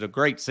 man, this is a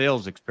great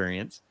sales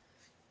experience.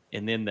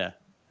 And then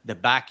the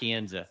back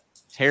end's a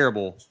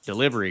terrible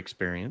delivery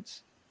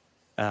experience.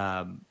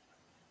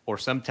 Or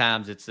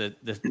sometimes it's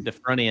the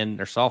front end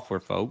or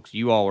software folks.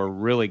 You all are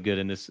really good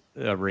in this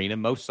arena.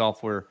 Most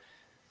software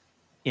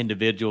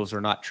individuals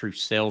are not true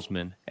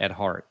salesmen at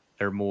heart.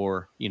 They're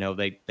more,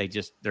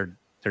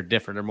 they're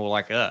different. They're more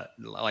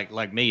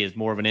like me, is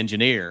more of an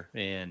engineer,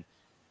 and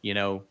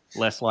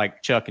less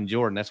like Chuck and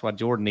Jordan. That's why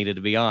Jordan needed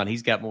to be on.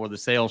 He's got more of the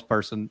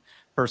salesperson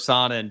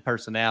persona and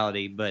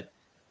personality, but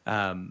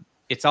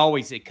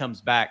it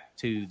comes back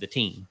to the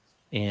team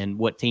and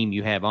what team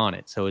you have on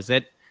it. So is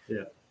that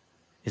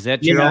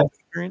your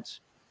experience?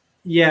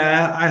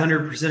 Yeah, I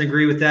 100%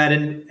 agree with that.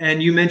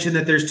 And you mentioned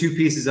that there's two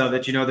pieces of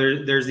it.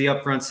 There's the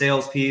upfront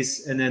sales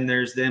piece, and then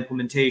there's the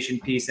implementation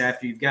piece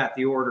after you've got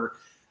the order.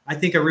 I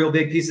think a real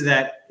big piece of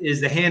that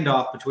is the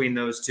handoff between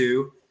those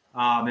two,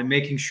 and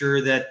making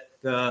sure that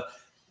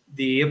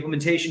the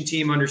implementation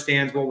team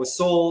understands what was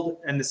sold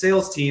and the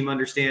sales team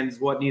understands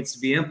what needs to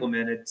be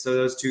implemented, so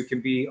those two can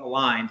be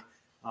aligned.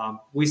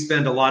 We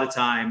spend a lot of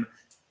time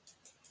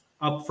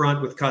up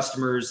front with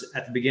customers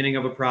at the beginning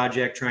of a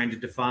project trying to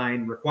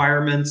define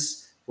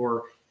requirements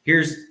for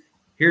here's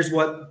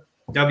what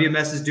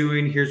WMS is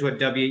doing, here's what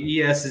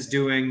WES is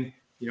doing,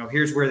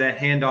 here's where that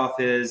handoff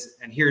is,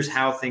 and here's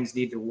how things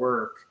need to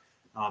work.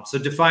 So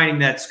defining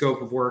that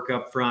scope of work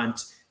up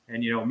front,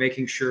 and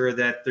making sure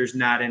that there's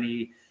not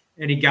any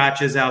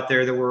gotchas out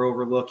there that we're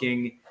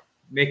overlooking,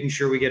 making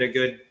sure we get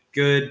a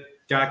good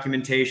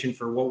documentation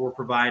for what we're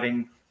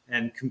providing,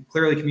 and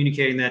clearly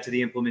communicating that to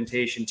the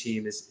implementation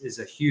team is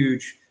a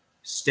huge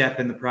step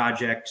in the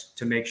project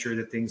to make sure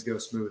that things go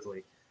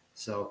smoothly.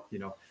 So,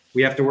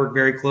 we have to work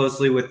very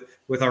closely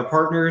with our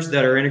partners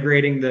that are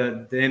integrating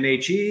the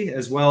MHE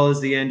as well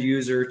as the end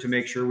user to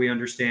make sure we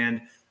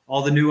understand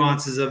all the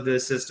nuances of the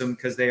system,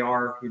 because they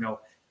are,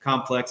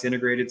 complex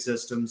integrated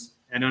systems,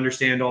 and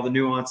understand all the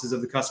nuances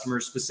of the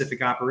customer's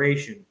specific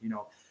operation.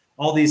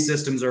 All these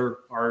systems are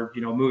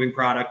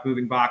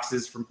moving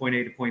boxes from point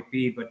A to point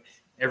B, but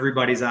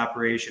everybody's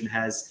operation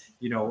has,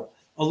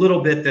 a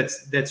little bit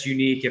that's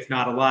unique, if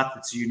not a lot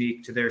that's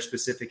unique to their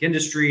specific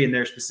industry and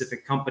their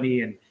specific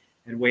company and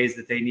ways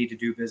that they need to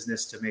do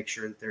business to make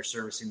sure that they're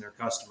servicing their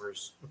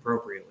customers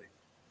appropriately.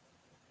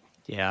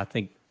 Yeah, I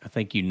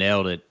think you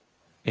nailed it.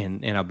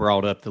 And I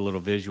brought up the little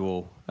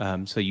visual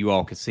so you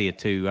all could see it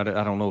too. I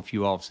don't know if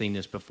you all have seen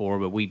this before,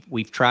 but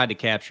we've tried to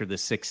capture the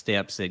 6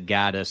 steps that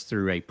guide us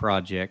through a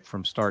project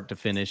from start to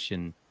finish,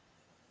 and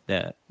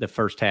the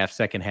first half,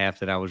 second half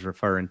that I was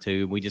referring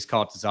to. We just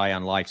call it the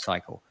Zion life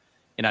cycle.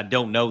 And I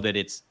don't know that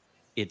it's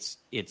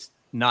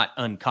not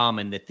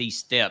uncommon that these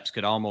steps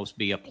could almost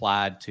be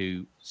applied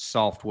to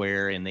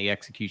software and the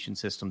execution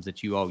systems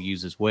that you all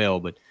use as well.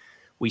 But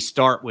we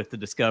start with the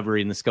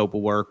discovery and the scope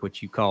of work,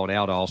 which you called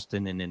out,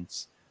 Austin, and then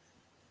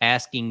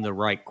asking the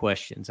right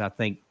questions. I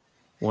think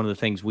one of the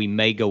things we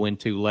may go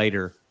into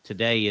later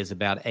today is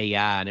about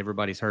AI, and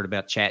everybody's heard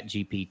about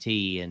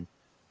ChatGPT, and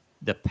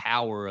the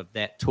power of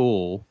that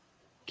tool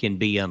can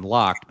be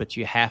unlocked, but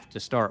you have to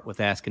start with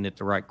asking it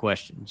the right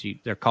questions.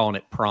 They're calling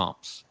it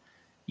prompts.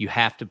 You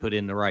have to put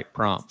in the right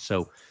prompts.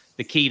 So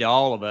the key to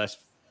all of us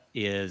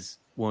is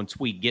once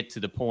we get to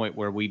the point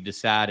where we've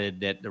decided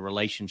that the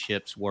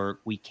relationships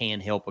work, we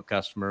can help a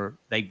customer.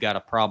 They've got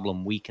a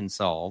problem we can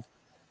solve,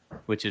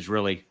 which is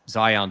really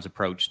Zion's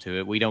approach to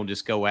it. We don't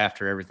just go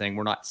after everything.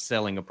 We're not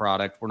selling a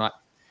product.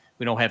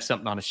 We don't have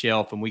something on a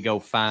shelf and we go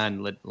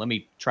find, let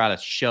me try to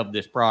shove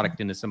this product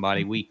into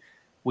somebody.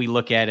 We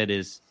look at it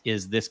as,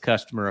 is this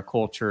customer a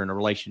culture and a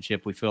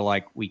relationship we feel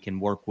like we can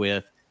work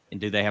with? And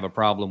do they have a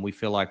problem we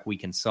feel like we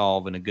can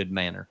solve in a good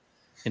manner?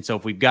 And so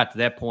if we've got to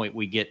that point,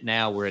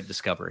 we're at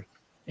discovery.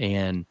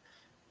 And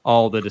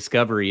all the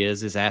discovery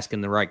is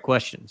asking the right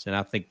questions. And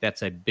I think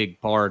that's a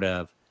big part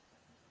of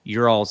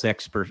your all's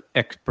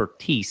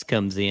expertise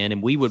comes in.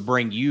 And we would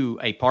bring you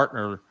a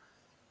partner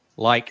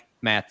like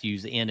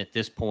Matthews in at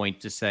this point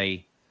to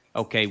say,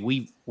 okay,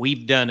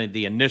 we've done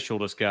the initial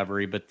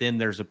discovery, but then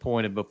there's a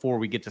point of before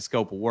we get to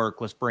scope of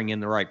work, let's bring in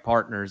the right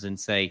partners and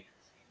say,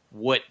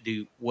 what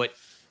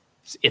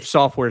if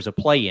software is a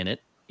play in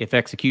it, if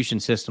execution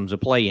systems a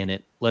play in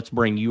it, let's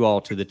bring you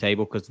all to the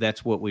table because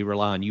that's what we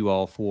rely on you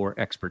all for,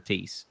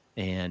 expertise.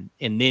 And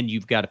then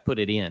you've got to put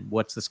it in.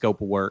 What's the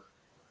scope of work?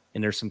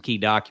 And there's some key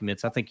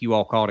documents. I think you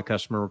all call it a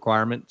customer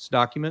requirements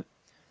document,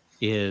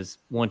 is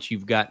once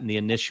you've gotten the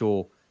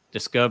initial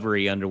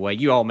discovery underway.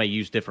 You all may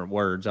use different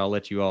words. I'll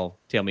let you all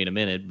tell me in a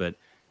minute. But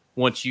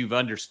once you've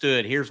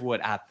understood, here's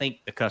what I think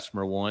the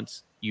customer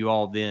wants, you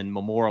all then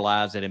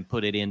memorialize it and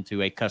put it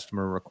into a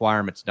customer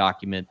requirements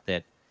document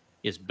that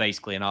is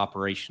basically an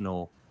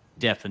operational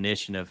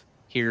definition of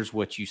here's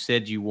what you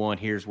said you want,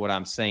 here's what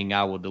I'm saying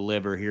I will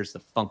deliver, here's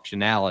the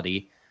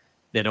functionality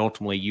that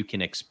ultimately you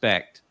can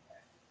expect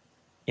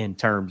in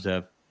terms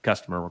of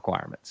customer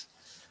requirements.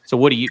 So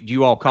what do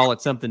you all call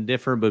it something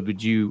different, but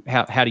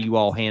how do you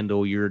all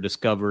handle your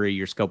discovery,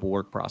 your scope of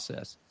work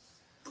process?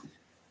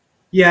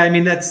 Yeah, I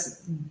mean,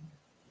 that's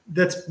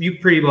you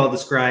pretty well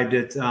described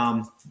it.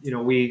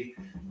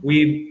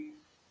 We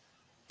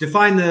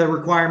define the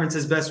requirements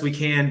as best we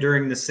can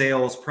during the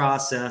sales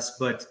process,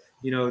 but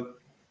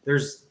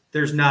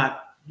there's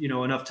not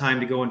enough time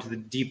to go into the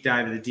deep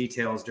dive of the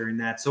details during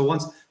that. So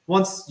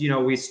once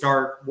we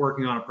start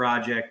working on a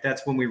project,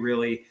 that's when we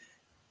really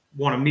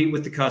want to meet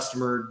with the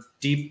customer,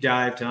 deep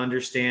dive to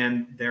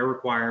understand their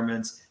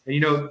requirements.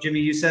 And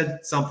Jimmy, you said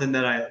something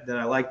that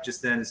I liked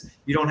just then is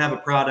you don't have a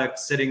product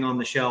sitting on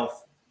the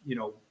shelf,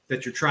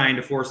 that you're trying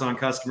to force on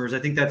customers. I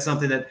think that's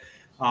something that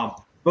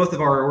both of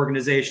our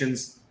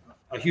organizations,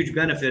 a huge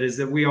benefit is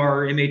that we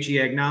are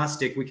MHE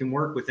agnostic. We can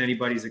work with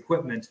anybody's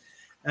equipment.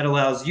 That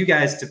allows you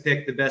guys to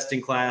pick the best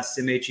in class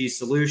MHE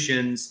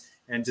solutions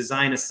and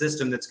design a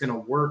system that's going to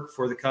work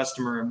for the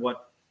customer and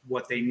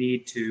what they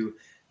need to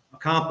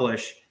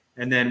accomplish.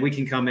 And then we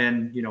can come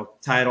in,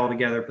 tie it all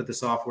together, put the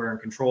software and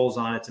controls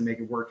on it to make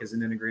it work as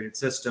an integrated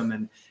system.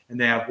 And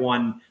they have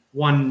one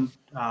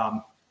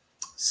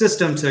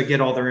system to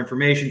get all their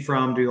information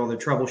from, do all their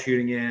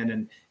troubleshooting in,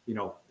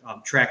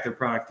 and track their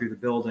product through the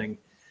building.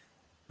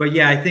 But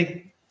yeah, I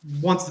think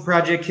once the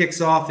project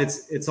kicks off,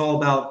 it's all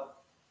about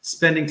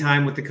spending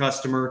time with the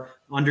customer,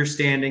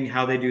 understanding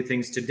how they do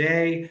things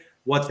today,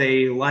 what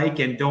they like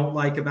and don't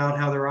like about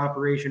how their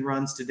operation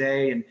runs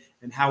today,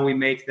 and how we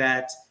make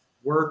that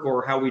work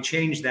or how we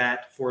change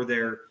that for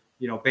their,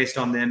 based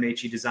on the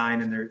MHE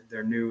design and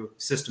their new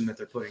system that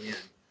they're putting in.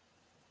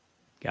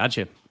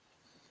 Gotcha.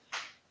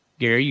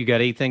 Gary, you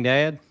got anything to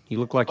add? You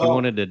look like you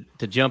wanted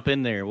to jump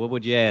in there. What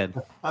would you add?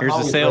 Here's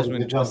the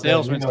salesman. The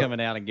salesman's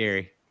coming out of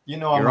Gary.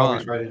 I'm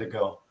always ready to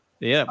go.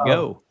 Yeah,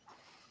 go.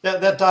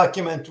 That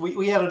document,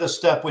 we added a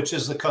step, which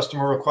is the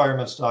customer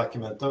requirements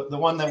document. The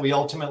one that we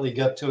ultimately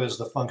get to is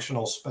the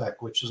functional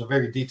spec, which is a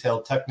very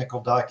detailed technical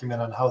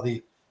document on how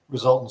the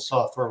resultant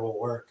software will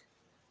work.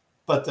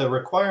 But the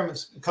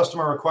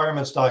customer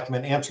requirements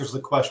document answers the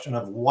question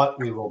of what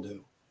we will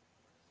do.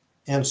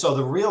 And so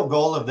the real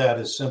goal of that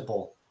is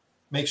simple.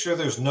 Make sure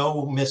there's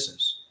no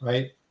misses,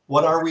 right?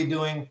 What are we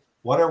doing?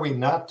 What are we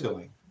not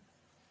doing?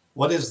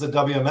 What is the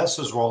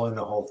WMS's role in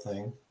the whole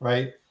thing,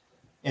 right?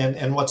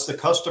 And what's the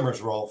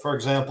customer's role? For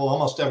example,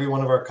 almost every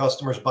one of our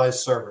customers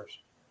buys servers.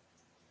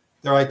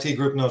 Their IT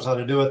group knows how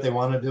to do it. They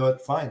want to do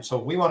it. Fine. So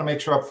we want to make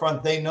sure up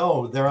front they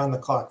know they're on the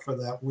clock for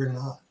that. We're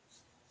not.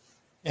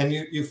 And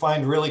you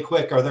find really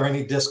quick, are there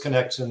any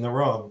disconnects in the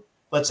room?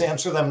 Let's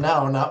answer them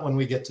now, not when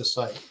we get to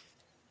site.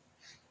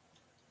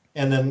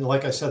 And then,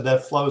 like I said,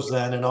 that flows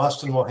then, and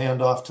Austin will hand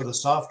off to the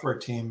software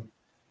team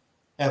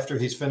after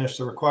he's finished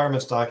the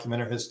requirements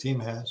document, or his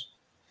team has.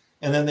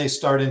 And then they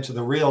start into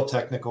the real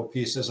technical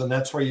pieces. And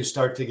that's where you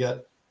start to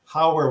get,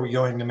 how are we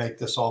going to make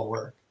this all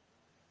work?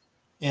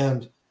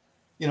 And,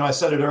 I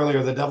said it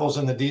earlier, the devil's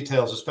in the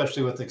details,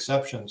 especially with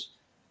exceptions.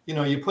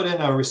 You put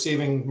in a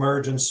receiving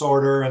merge and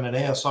sorter and an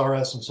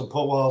ASRS and some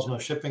put walls and a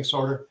shipping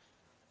sorter,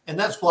 and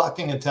that's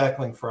blocking and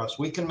tackling for us.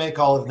 We can make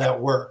all of that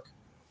work.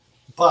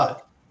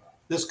 But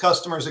this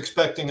customer is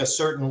expecting a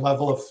certain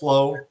level of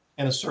flow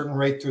and a certain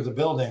rate through the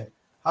building.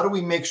 How do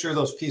we make sure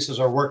those pieces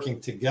are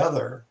working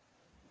together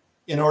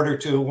in order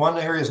to, one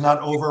area is not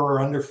over or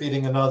under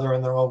feeding another,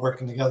 and they're all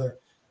working together?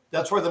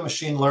 That's where the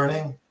machine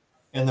learning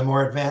and the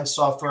more advanced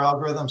software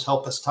algorithms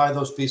help us tie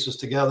those pieces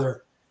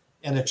together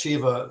and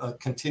achieve a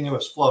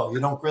continuous flow.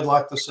 You don't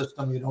gridlock the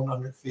system, you don't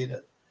underfeed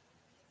it.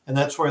 And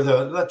that's where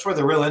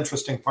the real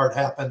interesting part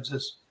happens,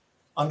 is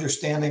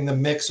understanding the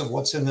mix of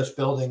what's in this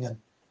building and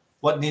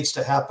what needs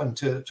to happen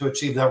to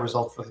achieve that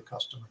result for the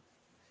customer.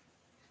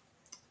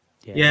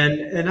 Yeah,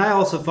 and I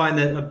also find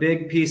that a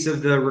big piece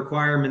of the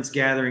requirements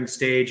gathering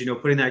stage,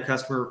 putting that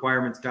customer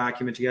requirements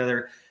document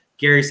together,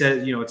 Gary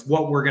said, it's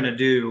what we're going to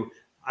do.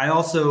 I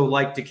also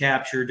like to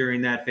capture during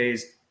that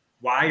phase,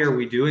 why are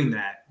we doing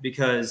that?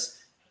 Because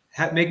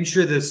making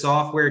sure the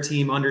software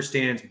team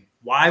understands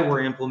why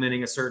we're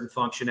implementing a certain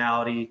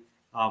functionality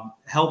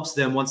helps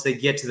them, once they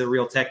get to the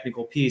real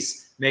technical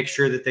piece, make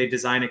sure that they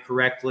design it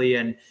correctly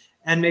and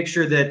make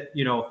sure that,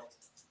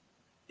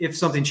 if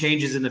something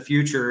changes in the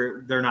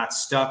future, they're not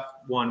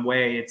stuck one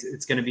way.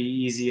 It's going to be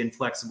easy and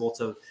flexible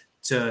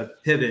to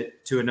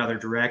pivot to another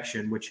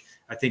direction, which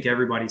I think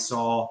everybody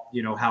saw,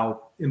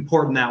 how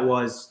important that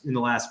was in the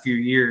last few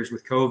years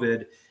with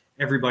COVID.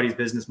 Everybody's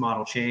business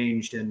model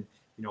changed, and,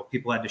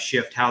 people had to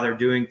shift how they're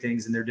doing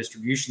things in their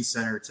distribution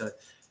center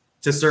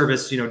to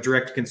service,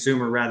 direct to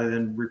consumer rather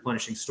than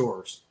replenishing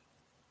stores.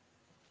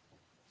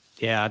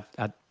 Yeah,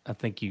 I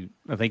think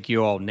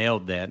you all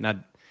nailed that.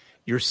 And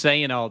you're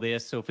saying all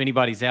this, so if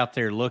anybody's out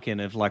there looking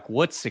at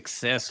what's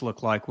success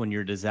look like when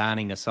you're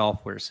designing a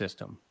software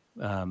system,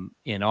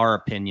 in our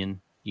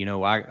opinion,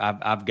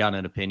 I've got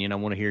an opinion. I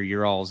want to hear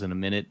your all's in a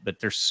minute, but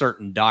there's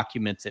certain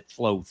documents that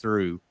flow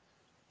through,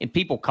 and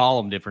people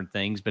call them different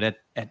things, but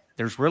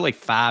there's really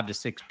 5 to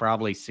 6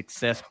 probably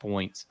success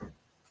points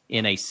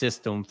in a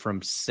system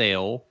from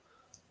sale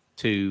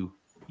to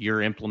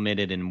you're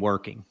implemented and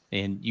working.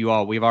 And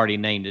we've already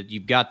named it.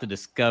 You've got the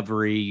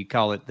discovery, you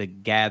call it the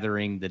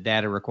gathering, the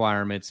data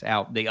requirements,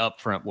 out the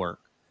upfront work.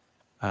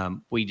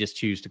 We just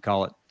choose to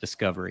call it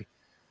discovery.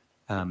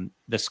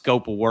 The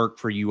scope of work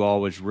for you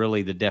all is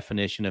really the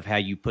definition of how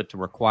you put the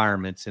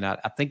requirements. And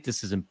I think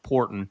this is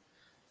important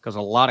because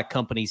a lot of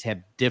companies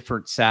have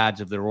different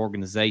sides of their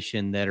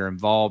organization that are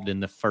involved in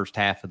the first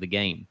half of the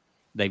game.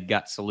 They've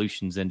got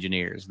solutions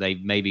engineers.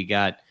 They've maybe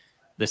got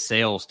the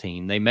sales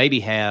team. They maybe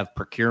have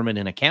procurement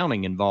and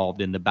accounting involved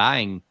in the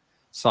buying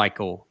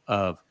cycle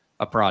of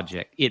a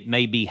project. It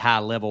may be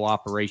high-level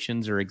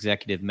operations or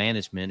executive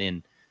management.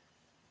 And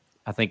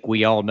I think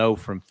we all know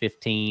from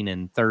 15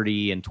 and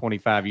 30 and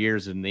 25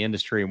 years in the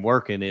industry and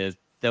working is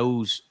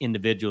those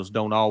individuals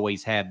don't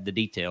always have the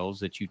details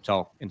that you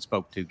talked and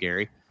spoke to,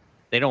 Gary.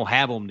 They don't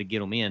have them to get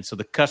them in. So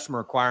the customer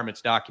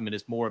requirements document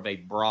is more of a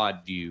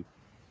broad view.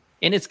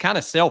 And it's kind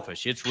of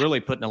selfish. It's really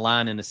putting a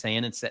line in the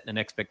sand and setting an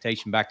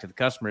expectation back to the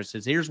customer. It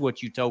says, here's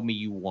what you told me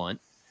you want.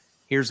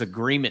 Here's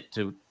agreement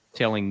to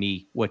telling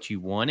me what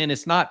you want. And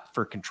it's not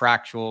for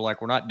contractual,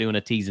 we're not doing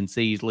a T's and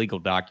C's legal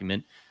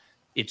document.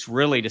 It's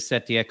really to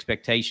set the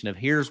expectation of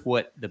here's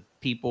what the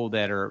people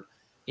that are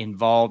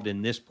involved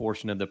in this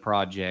portion of the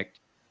project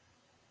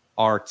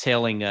are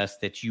telling us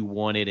that you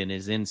want it and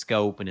is in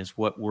scope and is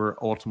what we're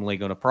ultimately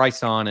going to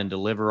price on and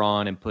deliver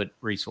on and put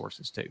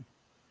resources to.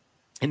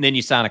 And then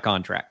you sign a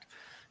contract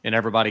and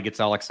everybody gets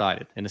all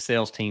excited and the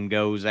sales team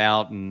goes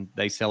out and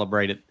they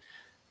celebrate it,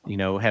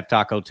 have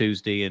Taco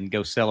Tuesday and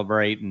go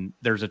celebrate. And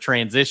there's a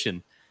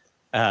transition,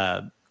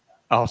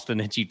 Austin,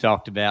 that you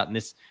talked about. And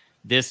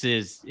this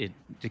is it,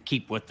 to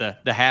keep with the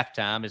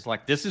halftime is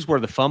this is where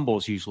the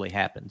fumbles usually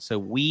happen. So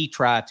we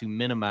try to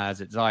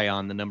minimize at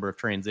Zion the number of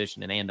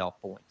transition and handoff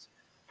points.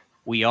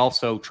 We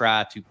also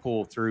try to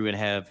pull through and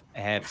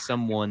have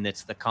someone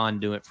that's the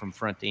conduit from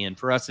front to end.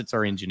 For us, it's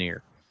our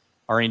engineer.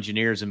 Our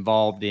engineer is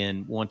involved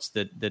in once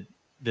the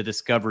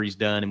discovery's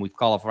done and we've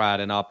qualified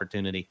an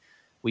opportunity.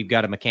 We've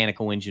got a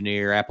mechanical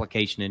engineer,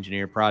 application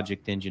engineer,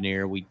 project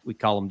engineer. We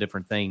call them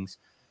different things.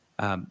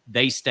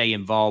 They stay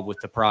involved with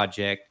the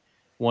project.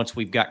 Once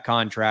we've got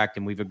contract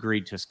and we've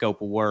agreed to a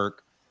scope of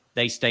work,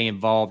 they stay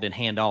involved and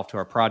hand off to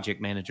our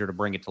project manager to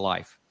bring it to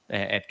life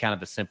at kind of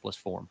the simplest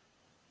form.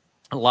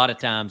 A lot of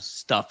times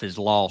stuff is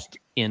lost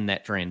in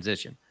that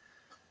transition.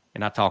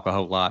 and I talk a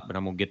whole lot, but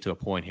I'm going to get to a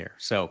point here.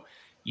 So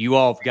you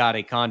all have got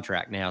a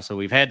contract now. So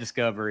we've had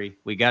discovery.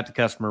 We got the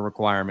customer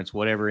requirements,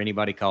 whatever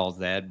anybody calls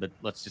that, but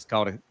let's just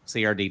call it a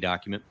CRD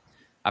document.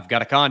 I've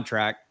got a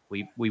contract.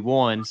 We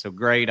won. So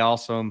great.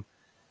 Awesome.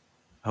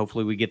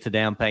 Hopefully we get the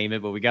down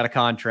payment, but we got a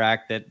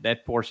contract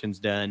that portion's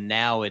done.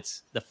 Now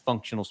it's the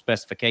functional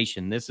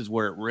specification. This is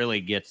where it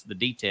really gets the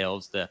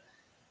details, the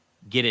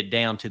get it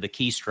down to the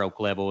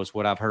keystroke level is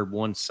what I've heard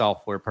one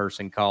software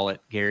person call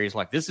it. Gary's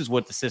like, this is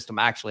what the system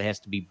actually has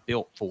to be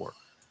built for.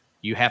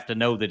 You have to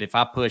know that if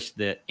I push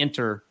the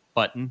enter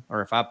button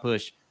or if I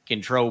push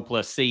control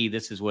plus C,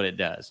 this is what it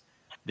does.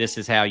 This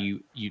is how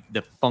you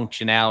the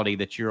functionality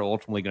that you're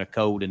ultimately going to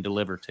code and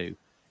deliver to.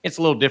 It's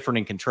a little different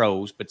in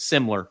controls, but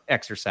similar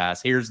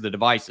exercise. Here's the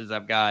devices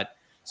I've got.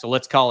 So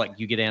let's call it,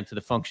 you get down to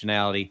the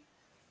functionality,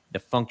 the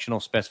functional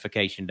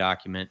specification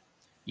document.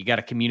 You got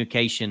a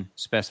communication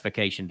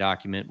specification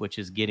document, which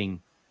is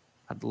getting,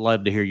 I'd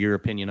love to hear your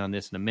opinion on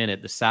this in a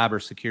minute, the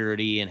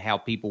cybersecurity and how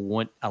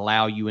people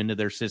allow you into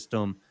their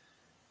system,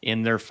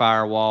 in their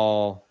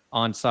firewall,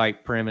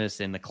 on-site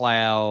premise, in the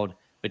cloud,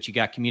 but you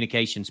got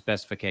communication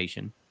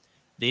specification.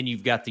 Then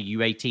you've got the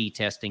UAT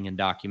testing and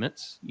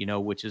documents,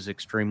 which is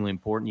extremely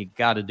important. You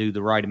got to do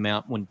the right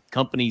amount. When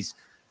companies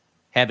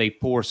have a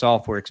poor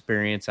software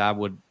experience,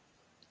 80%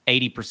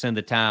 of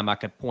the time I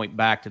could point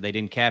back to they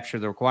didn't capture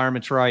the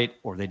requirements right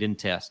or they didn't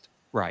test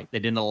right. They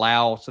didn't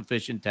allow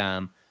sufficient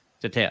time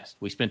to test.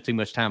 We spent too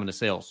much time in the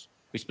sales.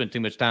 We spent too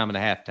much time in the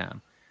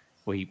halftime.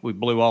 We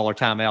blew all our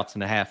timeouts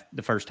in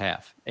the first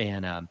half.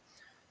 And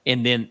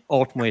then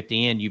ultimately at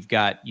the end, you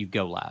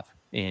go live.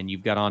 And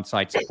you've got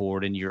on-site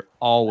support, and you're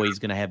always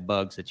going to have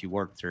bugs that you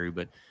work through.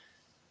 But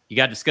you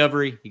got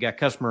discovery, you got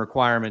customer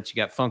requirements, you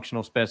got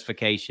functional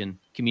specification.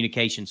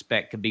 Communication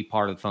spec could be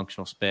part of the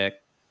functional spec,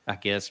 I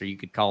guess, or you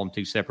could call them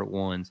two separate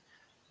ones.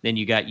 Then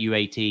you got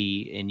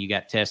UAT, and you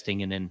got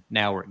testing, and then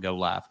now we're at go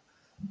live.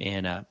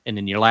 And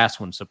then your last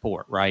one,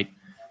 support, right?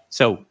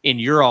 So in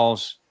your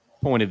all's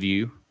point of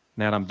view,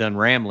 now that I'm done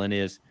rambling,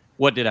 is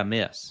what did I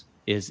miss?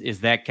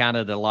 Is that kind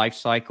of the life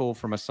cycle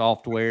from a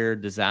software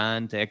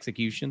design to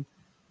execution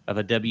of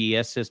a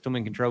WES system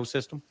and control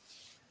system?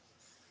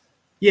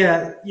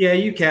 Yeah,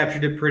 you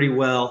captured it pretty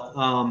well.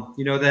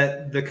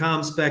 That the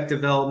comm spec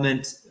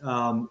development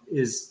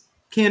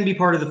can be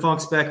part of the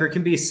func spec or it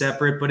can be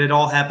separate, but it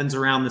all happens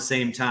around the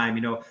same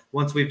time.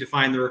 Once we've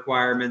defined the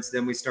requirements,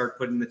 then we start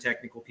putting the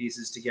technical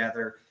pieces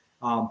together.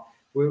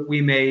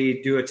 We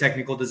may do a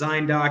technical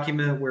design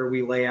document where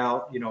we lay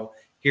out,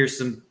 here's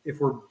some, if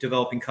we're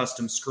developing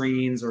custom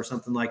screens or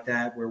something like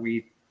that, where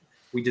we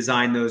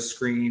design those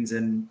screens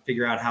and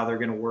figure out how they're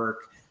going to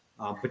work.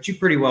 But you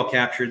pretty well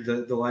captured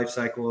the life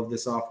cycle of the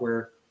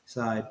software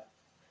side.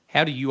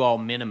 How do you all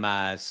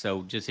minimize?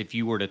 So just if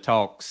you were to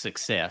talk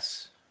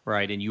success,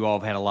 right, and you all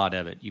have had a lot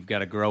of it, you've got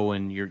to grow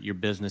and your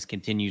business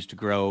continues to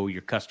grow,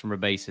 your customer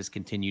base has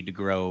continued to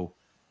grow.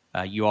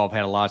 You all have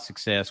had a lot of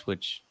success,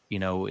 which,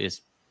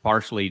 is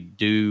partially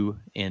due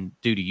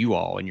to you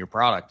all and your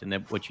product and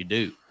what you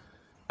do.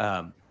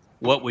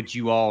 What would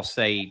you all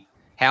say?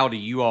 How do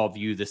you all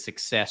view the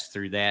success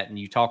through that? And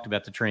you talked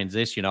about the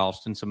transition,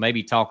 Austin. So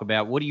maybe talk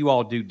about what do you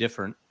all do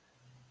different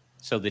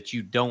so that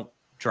you don't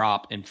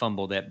drop and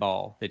fumble that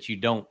ball, that you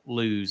don't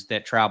lose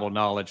that tribal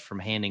knowledge from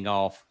handing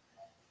off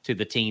to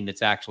the team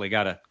that's actually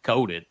got to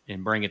code it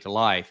and bring it to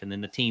life. And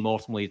then the team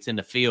ultimately it's in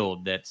the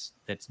field that's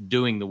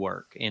doing the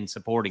work and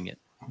supporting it.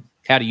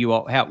 How do you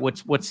all,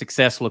 what's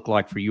success look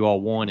like for you all,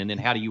 one? And then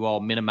how do you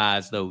all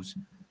minimize those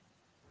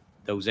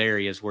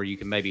areas where you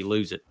can maybe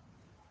lose it?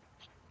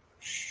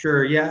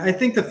 Sure. Yeah. I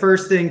think the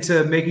first thing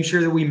to making sure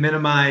that we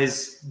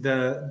minimize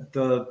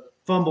the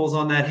fumbles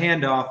on that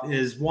handoff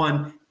is,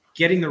 one,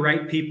 getting the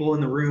right people in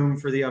the room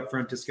for the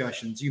upfront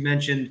discussions. You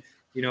mentioned,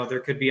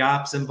 there could be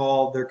ops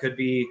involved. There could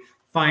be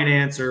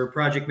finance or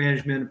project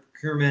management,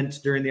 procurement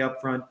during the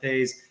upfront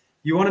phase.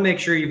 You want to make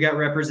sure you've got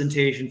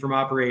representation from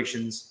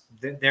operations.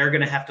 They're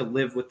going to have to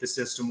live with the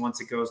system once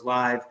it goes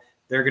live.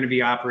 They're going to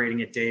be operating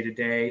it day to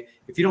day.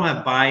 If you don't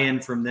have buy-in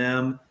from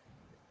them,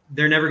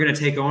 they're never going to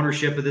take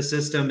ownership of the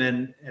system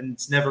and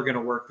it's never going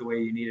to work the way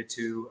you need it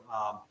to.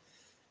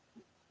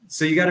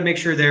 So you got to make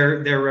sure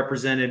they're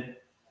represented.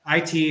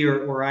 IT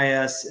or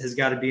IS has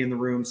got to be in the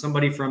room.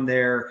 Somebody from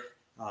their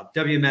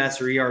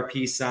WMS or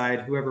ERP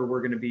side, whoever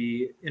we're going to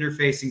be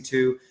interfacing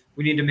to,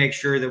 we need to make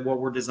sure that what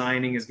we're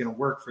designing is going to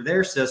work for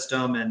their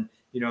system. And,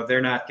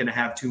 they're not going to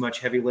have too much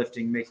heavy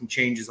lifting, making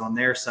changes on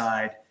their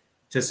side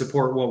to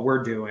support what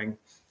we're doing.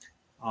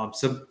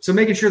 So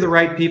making sure the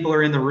right people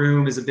are in the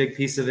room is a big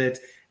piece of it.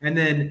 And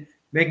then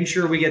making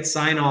sure we get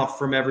sign off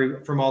from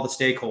all the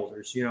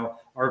stakeholders.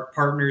 Our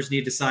partners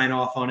need to sign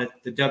off on it.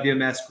 The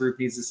WMS group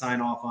needs to sign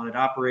off on it.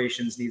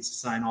 Operations needs to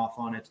sign off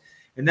on it.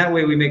 And that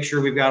way we make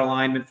sure we've got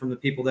alignment from the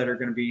people that are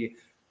going to be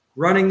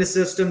running the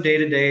system day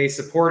to day,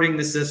 supporting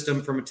the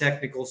system from a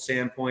technical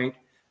standpoint,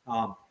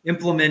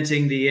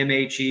 implementing the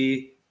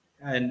MHE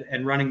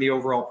and running the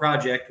overall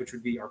project, which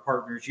would be our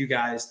partners, you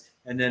guys,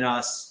 and then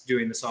us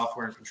doing the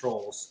software and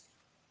controls.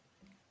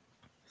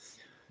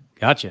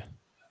 Gotcha.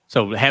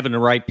 So having the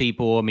right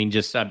people, I mean,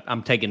 just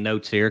I'm taking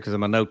notes here because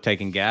I'm a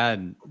note-taking guy,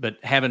 but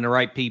having the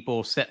right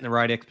people, setting the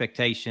right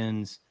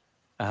expectations,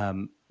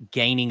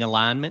 gaining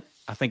alignment.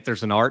 I think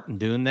there's an art in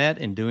doing that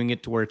and doing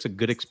it to where it's a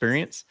good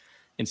experience.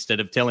 Instead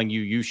of telling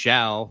you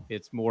shall,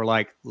 it's more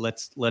like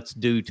let's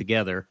do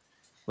together.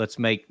 Let's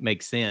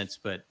make sense.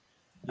 But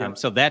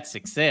so that's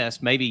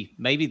success. Maybe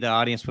the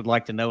audience would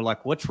like to know,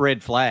 like, what's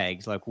red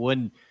flags? Like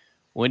when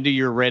do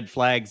your red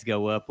flags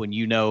go up when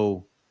you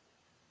know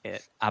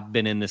I've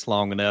been in this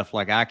long enough,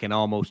 like I can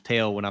almost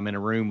tell when I'm in a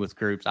room with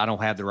groups, I don't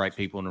have the right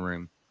people in the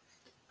room.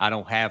 I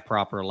don't have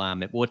proper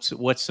alignment. What's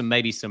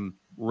some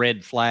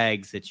red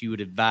flags that you would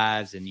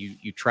advise and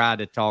you try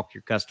to talk to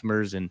your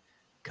customers and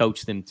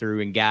coach them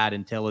through and guide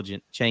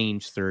intelligent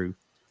change through?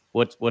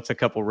 What's a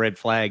couple red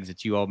flags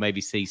that you all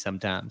maybe see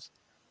sometimes?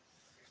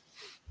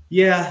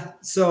 Yeah.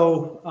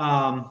 So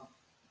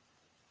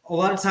a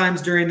lot of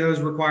times during those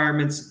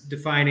requirements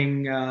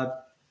defining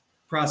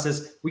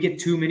process, we get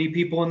too many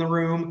people in the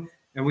room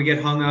and we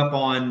get hung up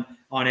on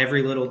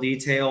every little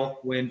detail,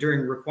 when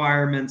during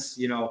requirements,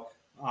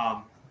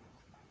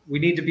 we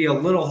need to be a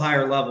little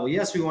higher level.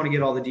 Yes, we want to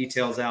get all the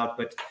details out,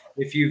 but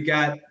if you've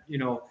got,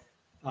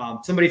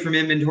 somebody from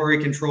inventory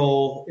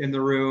control in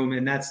the room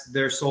and that's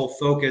their sole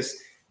focus,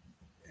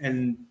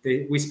 and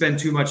we spend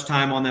too much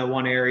time on that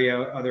one area,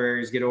 other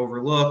areas get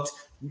overlooked.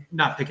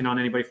 Not picking on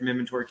anybody from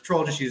inventory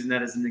control, just using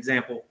that as an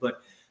example.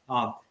 But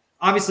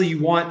obviously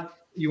you want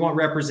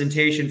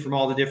representation from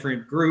all the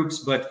different groups,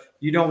 but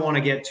you don't want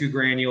to get too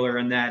granular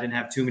in that and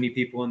have too many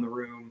people in the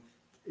room.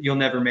 You'll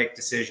never make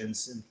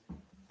decisions.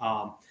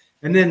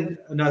 And then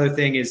another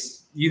thing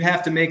is you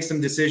have to make some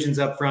decisions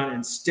up front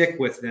and stick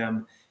with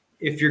them.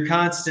 If you're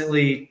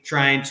constantly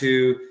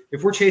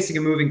if we're chasing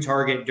a moving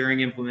target during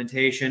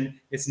implementation,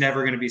 it's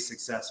never going to be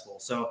successful.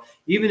 So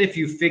even if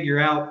you figure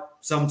out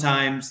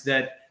sometimes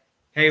that,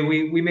 hey,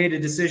 we made a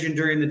decision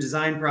during the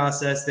design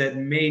process that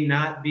may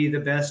not be the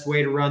best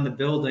way to run the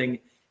building,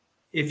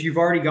 if you've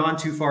already gone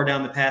too far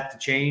down the path to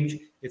change,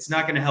 it's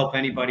not going to help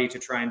anybody to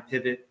try and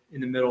pivot in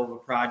the middle of a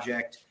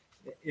project.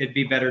 It'd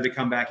be better to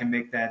come back and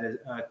make that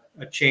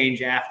a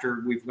change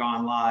after we've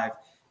gone live.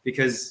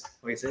 Because,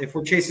 like I said, if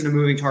we're chasing a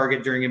moving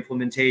target during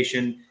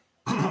implementation,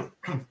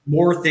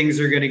 more things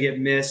are going to get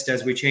missed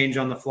as we change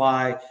on the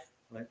fly.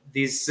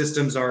 These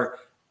systems are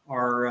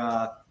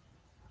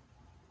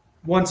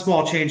one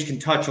small change can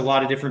touch a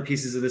lot of different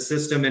pieces of the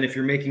system. And if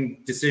you're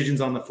making decisions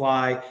on the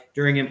fly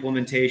during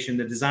implementation,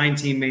 the design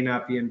team may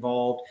not be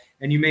involved,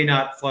 and you may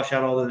not flush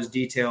out all those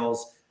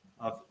details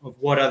of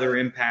what other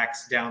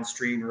impacts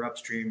downstream or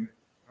upstream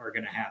are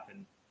going to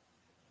happen.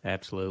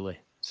 Absolutely.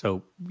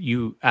 So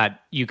you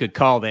could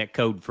call that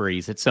code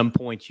freeze. At some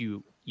point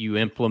you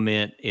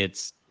implement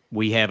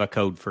we have a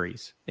code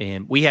freeze,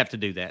 and we have to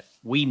do that.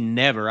 We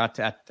never, I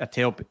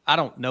tell, I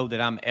don't know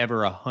that I'm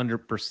ever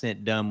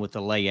 100% done with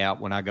the layout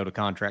when I go to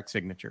contract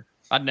signature.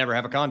 I'd never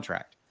have a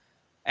contract.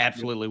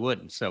 Absolutely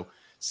wouldn't. So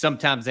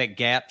sometimes that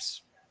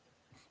gap's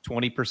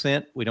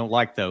 20%. We don't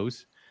like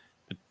those,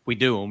 but we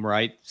do them,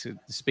 right? To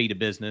the speed of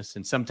business.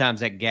 And sometimes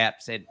that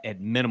gap's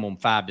at minimum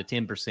 5 to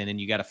 10%, and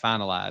you got to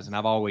finalize. And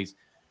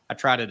I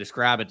try to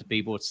describe it to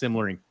people. It's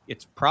similar.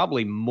 It's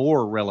probably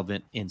more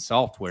relevant in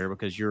software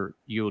because you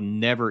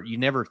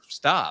never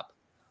stop.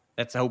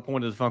 That's the whole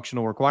point of the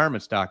functional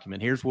requirements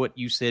document. Here's what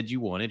you said you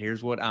wanted.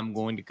 Here's what I'm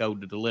going to code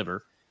to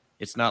deliver.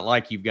 It's not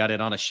like you've got it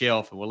on a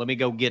shelf. Well, let me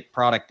go get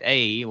product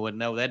A. Well,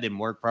 no, that didn't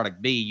work.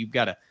 Product B.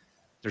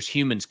 There's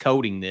humans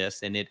coding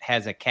this, and it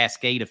has a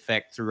cascade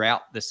effect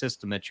throughout the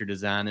system that you're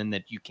designing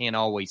that you can't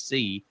always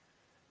see.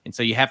 And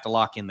so you have to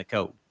lock in the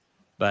code.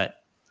 But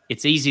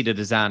it's easy to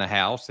design a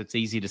house. It's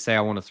easy to say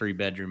I want a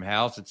 3-bedroom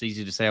house. It's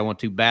easy to say I want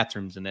 2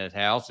 bathrooms in that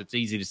house. It's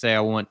easy to say I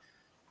want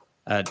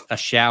a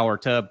shower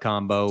tub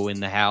combo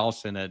in the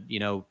house and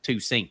 2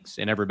 sinks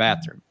in every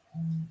bathroom.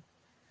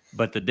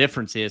 But the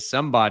difference is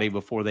somebody,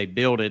 before they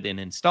build it and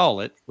install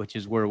it, which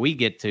is where we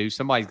get to,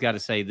 somebody's got to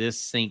say this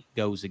sink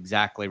goes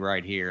exactly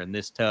right here, and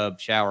this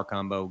tub shower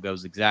combo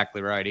goes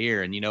exactly right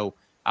here. And,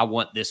 I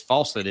want this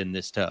faucet in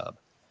this tub,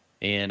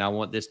 and I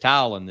want this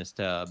tile in this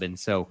tub. And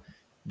so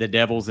the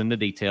devil's in the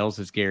details,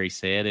 as Gary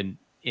said. And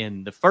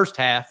in the first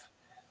half,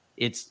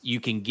 you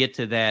can get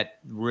to that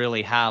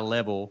really high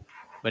level,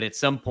 but at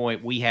some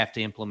point we have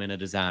to implement a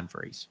design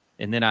freeze.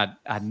 And then I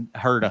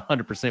heard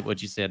 100%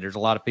 what you said. There's a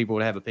lot of people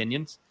that have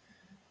opinions.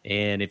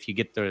 And if you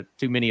get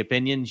too many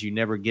opinions, you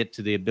never get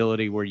to the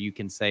ability where you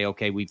can say,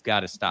 okay, we've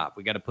got to stop.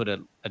 We got to put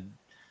a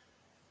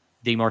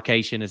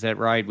demarcation. Is that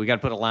right? We got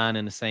to put a line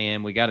in the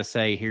sand. We got to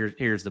say,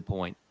 here's the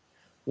point.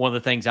 One of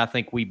the things I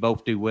think we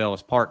both do well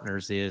as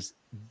partners is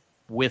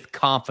with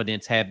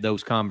confidence have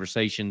those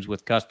conversations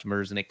with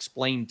customers and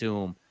explain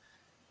to them,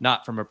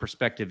 not from a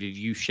perspective of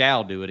you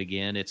shall do it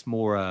again. It's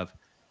more of,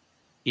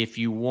 if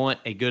you want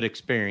a good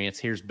experience,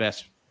 here's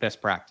best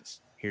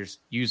practice.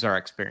 Use our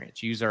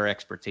experience, use our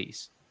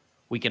expertise.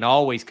 We can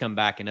always come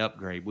back and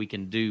upgrade. We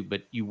can do,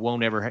 but you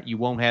won't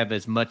have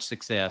as much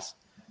success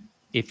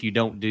if you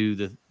don't do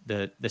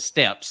the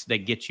steps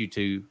that get you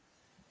to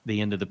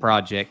the end of the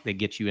project, that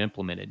get you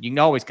implemented. You can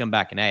always come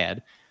back and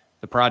add,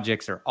 the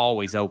projects are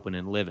always open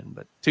and living.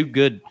 But two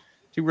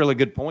really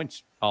good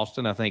points,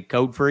 Austin. I think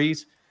code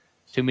freeze,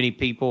 too many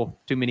people,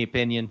 too many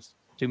opinions,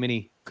 too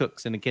many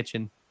cooks in the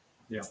kitchen.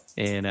 Yeah.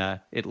 And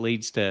it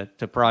leads to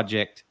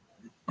project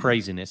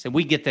craziness. And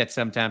we get that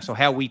sometimes. So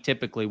how we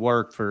typically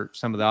work, for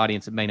some of the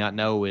audience that may not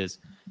know, is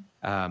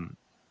I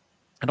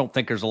don't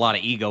think there's a lot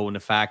of ego in the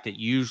fact that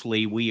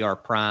usually we are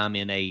prime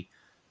in a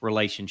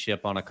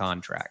relationship on a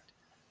contract,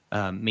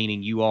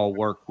 meaning you all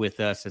work with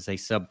us as a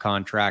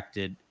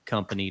subcontracted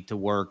company to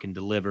work and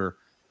deliver.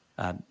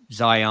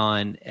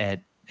 Zion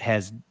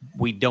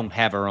we don't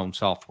have our own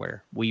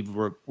software.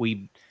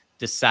 We've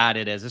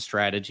decided as a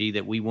strategy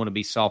that we want to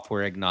be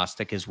software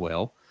agnostic as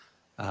well.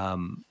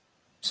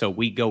 So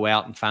we go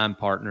out and find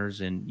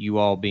partners, and you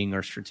all being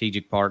our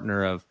strategic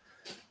partner of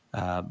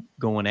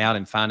going out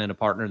and finding a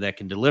partner that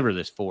can deliver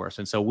this for us.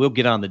 And so we'll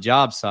get on the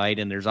job site,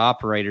 and there's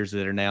operators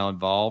that are now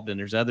involved, and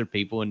there's other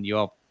people, and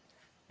y'all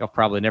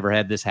probably never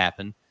had this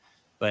happen,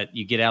 but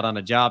you get out on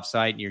a job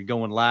site and you're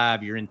going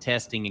live, you're in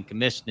testing and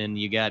commissioning,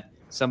 you got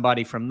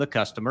somebody from the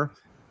customer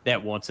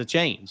that wants a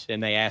change,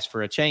 and they ask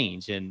for a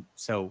change. And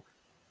so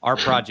our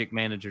project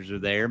managers are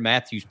there,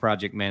 Matthew's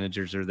project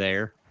managers are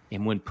there.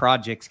 And when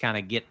projects kind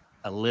of get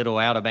a little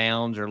out of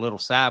bounds or a little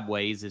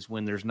sideways is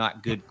when there's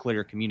not good,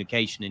 clear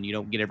communication, and you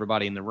don't get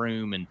everybody in the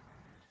room, and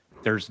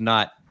there's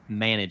not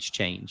managed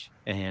change,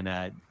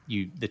 and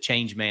the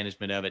change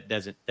management of it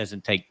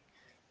doesn't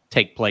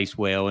take place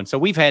well. And so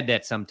we've had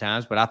that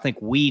sometimes, but I think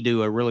we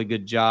do a really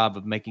good job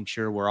of making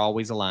sure we're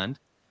always aligned.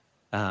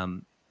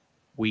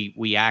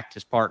 We act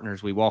as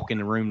partners. We walk in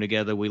the room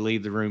together. We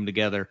leave the room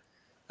together.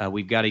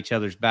 We've got each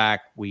other's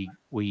back.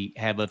 We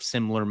have a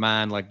similar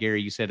mind, like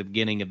Gary, you said at the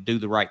beginning, of do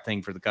the right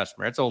thing for the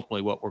customer. That's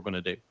ultimately what we're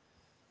going to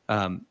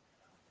do.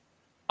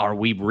 Are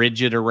we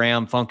rigid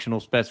around functional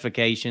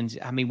specifications?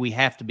 I mean, we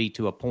have to be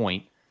to a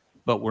point,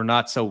 but we're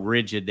not so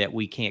rigid that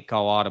we can't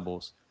call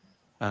audibles.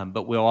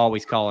 But we'll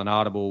always call an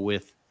audible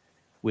with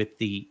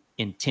the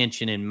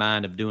intention in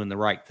mind of doing the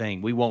right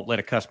thing. We won't let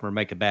a customer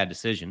make a bad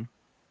decision.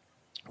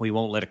 We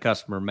won't let a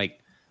customer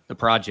make the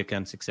project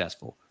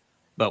unsuccessful.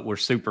 But we're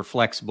super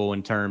flexible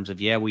in terms of,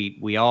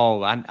 we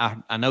all,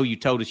 I know you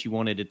told us you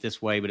wanted it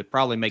this way, but it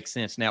probably makes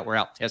sense now we're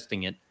out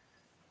testing it.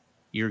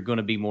 You're going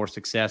to be more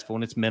successful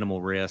and it's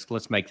minimal risk.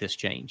 Let's make this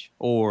change.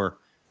 Or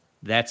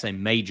that's a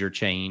major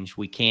change.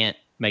 We can't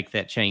make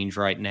that change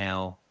right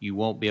now. You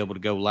won't be able to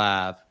go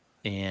live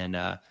and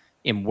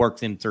work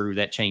them through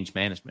that change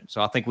management.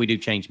 So I think we do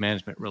change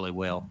management really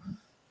well.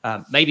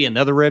 Maybe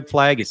another red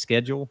flag is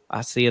schedule.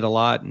 I see it a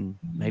lot. And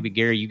maybe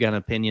Gary, you got an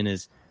opinion,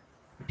 is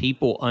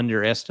people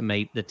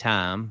underestimate the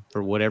time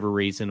for whatever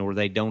reason, or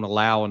they don't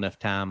allow enough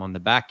time on the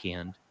back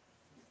end.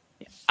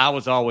 I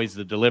was always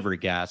the delivery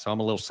guy, so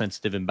I'm a little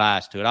sensitive and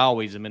biased to it. I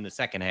always am in the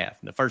second half,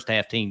 and the first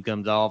half team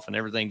comes off and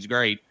everything's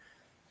great.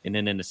 And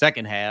then in the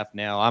second half,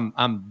 now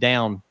I'm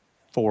down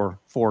four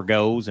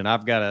goes, and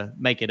I've got to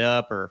make it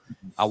up, or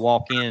I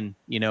walk in,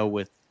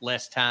 with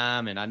less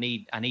time, and I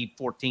need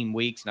 14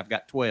 weeks and I've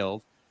got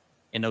 12,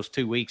 and those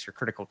 2 weeks are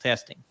critical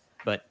testing.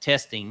 But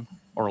testing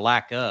or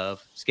lack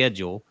of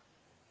schedule,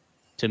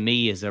 to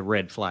me, is a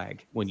red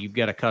flag when you've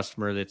got a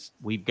customer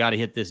we've got to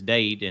hit this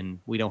date and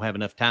we don't have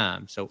enough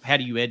time. So how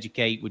do you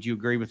educate? Would you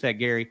agree with that,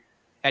 Gary?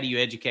 How do you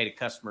educate a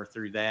customer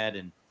through that?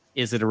 And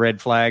is it a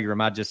red flag, or am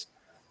I just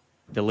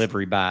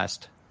delivery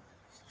biased?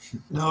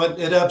 No,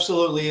 it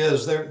absolutely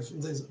is.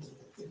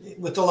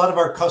 With a lot of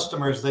our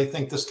customers, they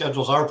think the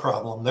schedule's our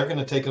problem. They're going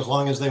to take as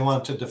long as they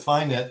want to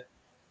define it,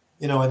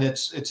 and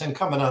it's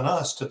incumbent on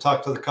us to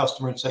talk to the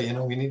customer and say,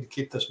 we need to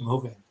keep this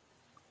moving.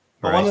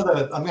 But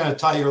right. I'm going to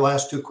tie your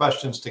last two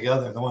questions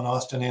together, the one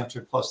Austin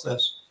answered plus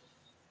this.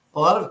 A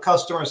lot of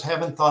customers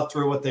haven't thought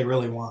through what they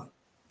really want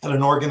at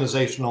an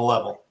organizational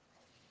level,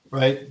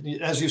 right?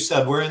 As you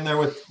said, we're in there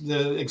with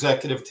the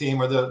executive team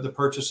or the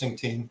purchasing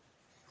team,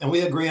 and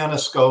we agree on a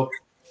scope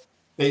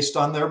based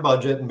on their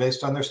budget and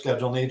based on their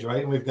schedule needs,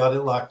 right? And we've got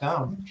it locked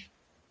down.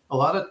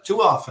 Way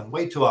too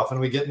often,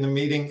 we get in the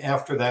meeting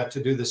after that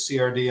to do the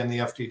CRD and the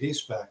FTD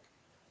spec.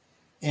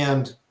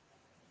 And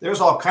there's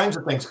all kinds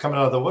of things coming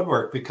out of the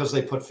woodwork because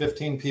they put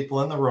 15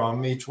 people in the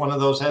room. Each one of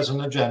those has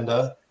an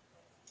agenda.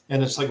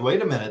 And it's like,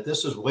 wait a minute,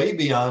 this is way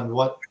beyond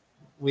what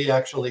we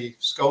actually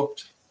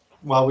scoped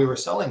while we were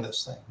selling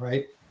this thing,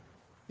 right?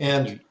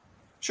 And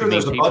sure,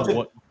 there's a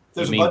budget.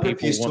 There's a budget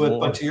piece to it,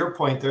 but to your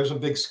point, there's a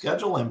big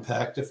schedule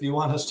impact. If you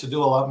want us to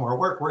do a lot more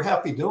work, we're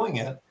happy doing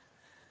it.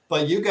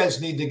 But you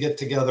guys need to get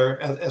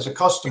together as a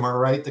customer,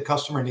 right? The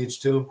customer needs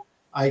to,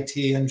 IT,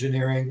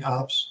 engineering,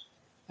 ops,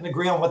 and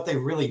agree on what they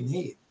really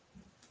need.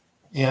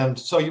 And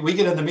so we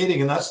get in the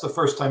meeting, and that's the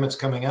first time it's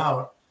coming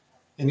out.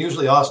 And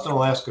usually Austin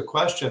will ask a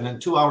question, and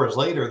 2 hours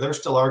later, they're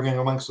still arguing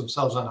amongst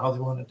themselves on how they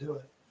want to do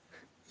it.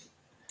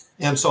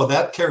 And so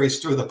that carries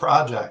through the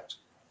project,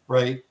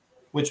 right?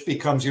 Which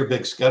becomes your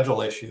big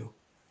schedule issue.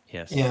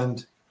 Yes.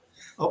 And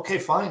okay,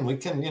 fine. We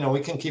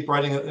can keep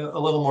writing a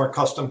little more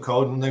custom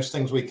code, and there's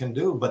things we can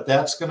do, but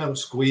that's going to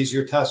squeeze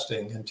your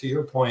testing. And to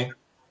your point,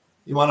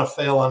 you want to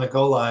fail on a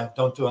go live,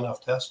 don't do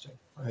enough testing,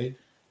 right?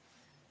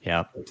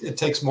 Yeah, It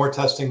takes more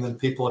testing than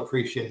people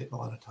appreciate a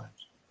lot of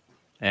times.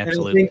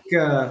 absolutely.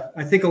 And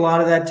I think a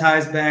lot of that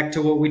ties back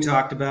to what we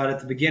talked about at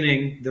the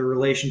beginning, the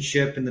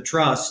relationship and the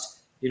trust.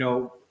 You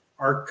know,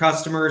 our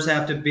customers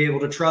have to be able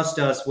to trust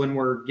us when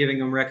we're giving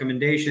them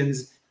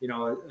recommendations. You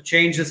know, a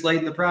change this late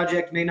in the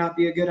project may not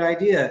be a good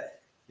idea.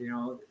 You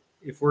know,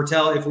 if we're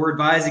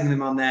advising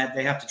them on that,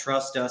 they have to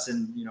trust us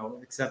and, you know,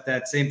 accept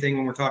that. Same thing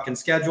when we're talking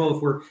schedule.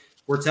 If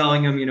we're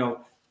telling them, you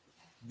know,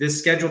 this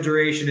schedule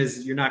duration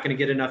is, you're not going to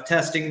get enough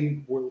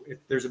testing. If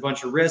there's a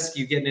bunch of risk,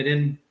 you getting it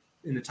in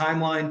the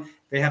timeline,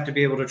 they have to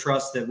be able to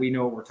trust that we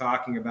know what we're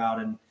talking about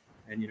and,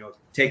 you know,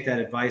 take that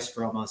advice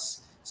from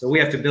us. So we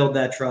have to build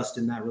that trust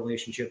in that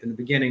relationship in the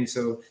beginning.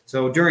 So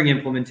during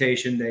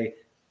implementation,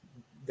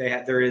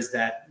 there is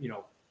that, you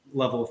know,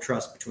 level of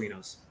trust between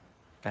us.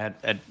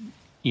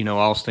 You know,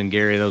 Austin,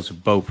 Gary, those are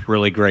both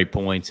really great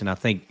points. And I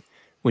think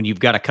when you've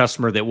got a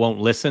customer that won't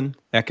listen,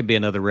 that could be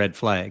another red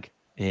flag.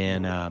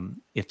 And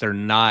if they're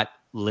not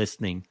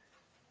listening,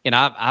 and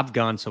I've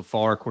gone so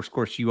far, of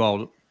course, you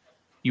all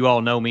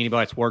know me.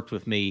 Anybody that's worked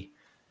with me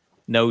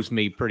knows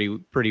me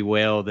pretty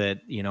well. That,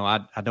 you know,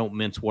 I don't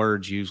mince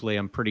words. Usually,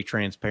 I'm pretty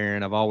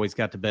transparent. I've always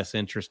got the best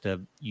interest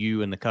of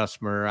you and the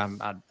customer. I'm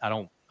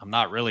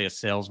not really a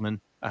salesman.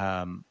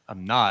 I'm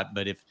not.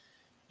 But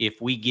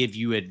if we give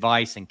you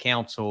advice and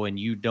counsel and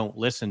you don't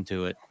listen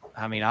to it,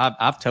 I mean,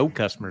 I've told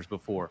customers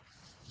before,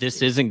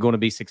 this isn't going to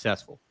be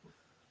successful.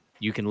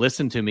 You can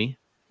listen to me,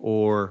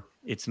 or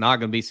it's not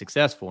going to be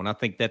successful. And I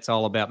think that's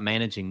all about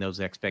managing those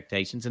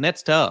expectations. And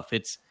that's tough.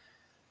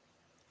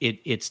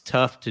 It's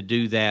tough to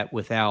do that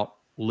without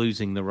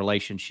losing the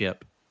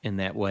relationship in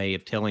that way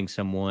of telling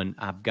someone,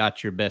 I've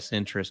got your best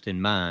interest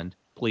in mind.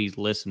 Please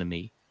listen to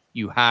me.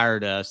 You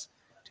hired us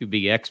to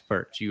be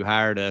experts. You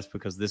hired us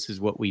because this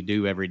is what we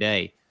do every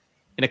day.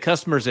 And the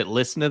customers that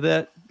listen to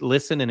that,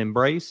 listen and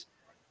embrace,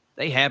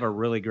 they have a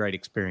really great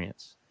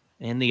experience.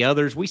 And the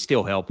others, we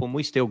still help them.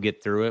 We still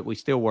get through it. We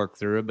still work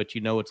through it. But,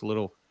 you know, it's a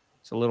little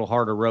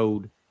harder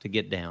road to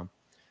get down.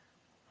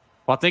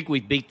 Well, I think we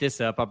beat this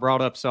up. I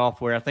brought up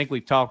software. I think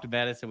we've talked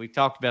about it. So we've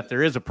talked about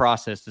there is a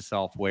process to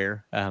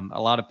software.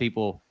 A lot of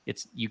people,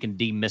 you can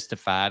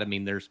demystify it. I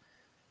mean,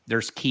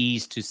 there's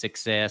keys to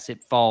success.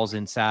 It falls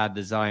inside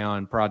the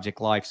Zion project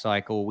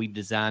lifecycle. We've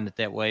designed it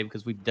that way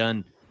because we've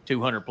done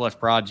 200 plus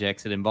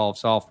projects that involve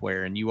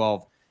software, and you all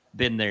have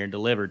been there and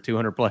delivered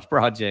 200 plus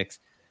projects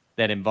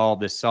that involve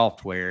this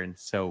software. And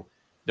so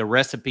the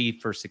recipe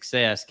for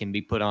success can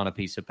be put on a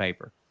piece of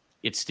paper.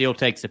 It still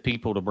takes the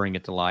people to bring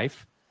it to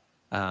life.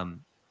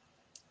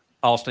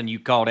 Austin, you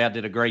called out,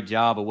 did a great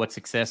job of what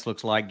success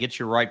looks like. Get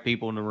your right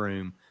people in the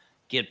room,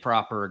 get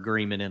proper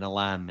agreement and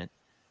alignment.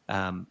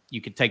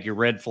 You could take your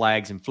red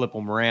flags and flip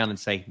them around and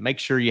say, make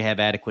sure you have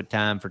adequate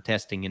time for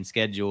testing and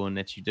schedule and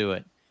that you do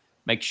it.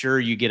 Make sure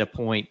you get a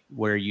point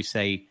where you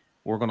say,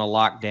 we're going to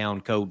lock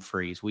down code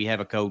freeze. We have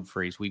a code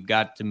freeze. We've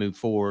got to move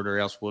forward, or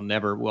else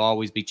we'll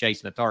always be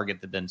chasing a target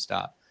that doesn't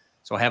stop.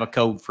 So have a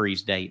code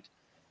freeze date.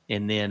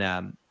 And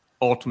then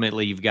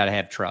ultimately you've got to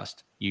have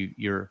trust.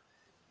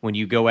 When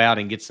you go out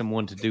and get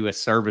someone to do a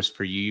service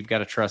for you, you've got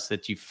to trust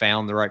that you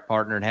found the right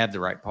partner and have the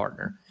right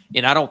partner.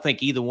 And I don't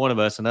think either one of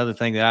us, another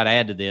thing that I'd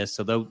add to this,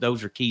 so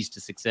those are keys to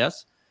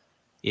success,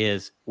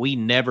 is we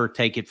never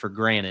take it for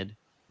granted,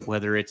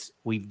 whether it's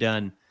we've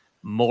done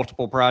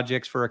multiple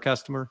projects for a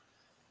customer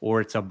or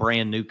it's a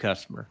brand new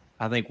customer.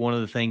 I think one of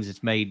the things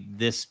that's made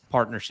this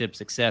partnership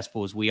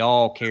successful is we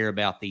all care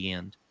about the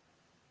end.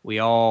 We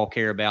all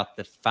care about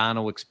the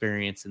final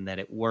experience and that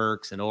it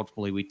works. And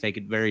ultimately we take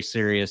it very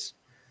serious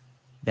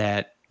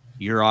that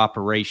your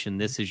operation,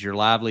 this is your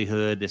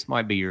livelihood. This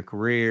might be your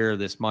career.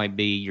 This might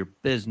be your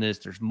business.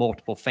 There's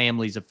multiple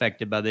families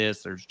affected by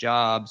this. There's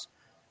jobs.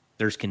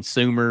 There's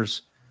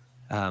consumers.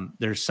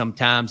 There's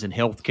sometimes in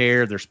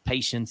healthcare, there's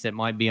patients that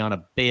might be on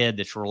a bed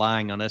that's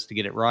relying on us to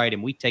get it right.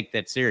 And we take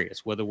that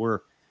serious, whether we're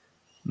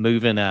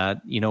moving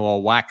a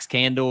wax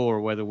candle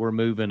or whether we're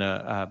moving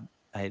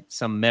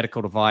some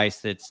medical device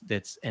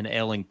that's an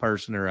ailing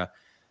person or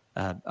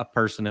a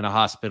person in a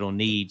hospital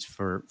needs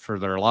for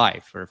their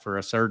life or for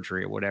a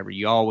surgery or whatever.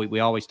 We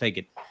always take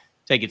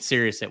it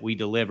serious that we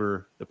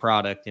deliver the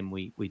product and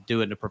we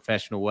do it in a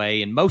professional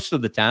way. And most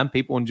of the time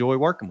people enjoy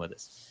working with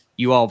us.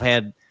 You all have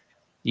had,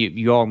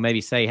 you all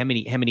maybe say how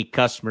many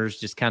customers,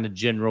 just kind of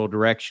general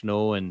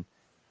directional. And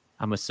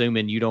I'm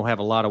assuming you don't have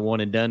a lot of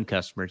one and done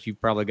customers. You've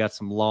probably got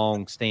some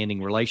long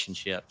standing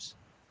relationships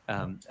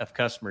of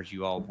customers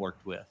you all have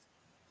worked with.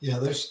 Yeah,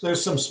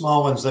 there's some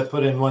small ones that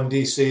put in one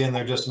DC and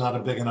they're just not a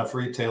big enough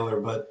retailer,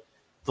 but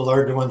the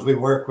larger ones we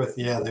work with,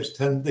 they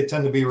tend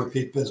to be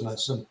repeat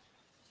business. And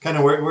kind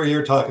of where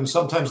you're talking,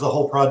 sometimes the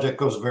whole project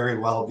goes very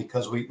well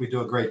because we do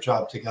a great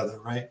job together,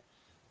 right?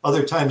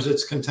 Other times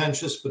it's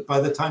contentious, but by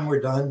the time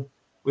we're done,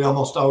 we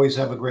almost always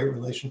have a great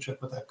relationship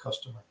with that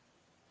customer.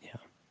 Yeah,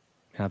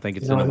 I think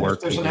it's going to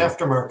work. There's an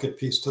aftermarket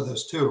piece to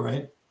this too,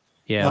 right?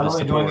 Yeah. Not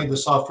only do I need the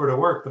software to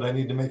work, but I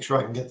need to make sure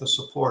I can get the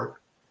support.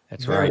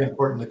 That's very right.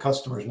 important to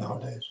customers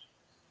nowadays.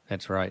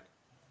 That's right.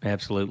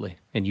 Absolutely.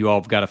 And you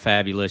all have got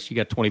you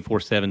got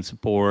 24/7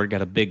 support,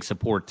 got a big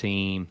support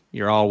team.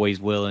 You're always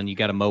willing. You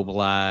got to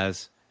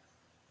mobilize.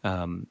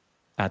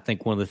 I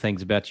think one of the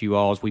things about you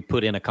all is we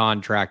put in a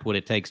contract what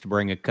it takes to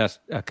bring a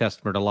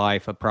customer to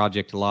life, a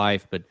project to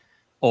life, but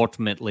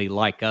ultimately,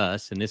 like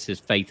us, and this is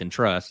faith and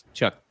trust.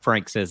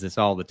 Frank says this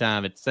all the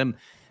time. At the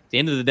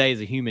end of the day,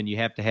 as a human, you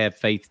have to have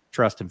faith,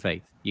 trust, and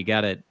faith. You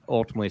got to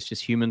ultimately, it's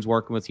just humans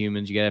working with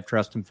humans. You got to have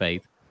trust and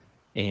faith,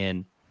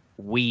 and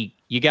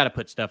you got to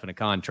put stuff in a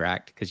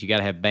contract because you got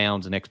to have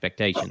bounds and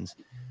expectations.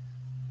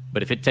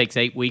 But if it takes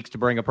 8 weeks to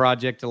bring a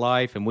project to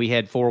life and we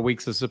had 4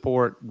 weeks of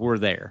support, we're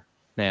there.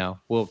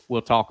 Now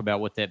we'll talk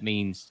about what that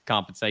means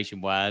compensation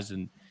wise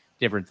and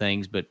different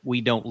things, but we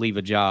don't leave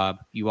a job.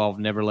 You all have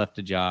never left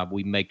a job.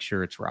 We make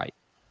sure it's right.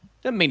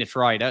 Doesn't mean it's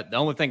right. The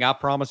only thing I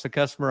promise a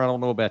customer, I don't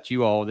know about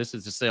you all, this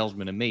is the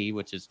salesman in me,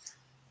 which is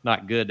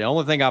not good. The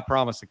only thing I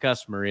promise the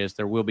customer is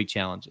there will be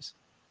challenges.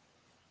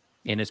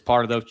 And as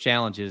part of those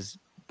challenges,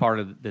 part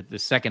of the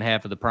second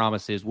half of the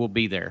promise is we'll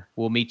be there.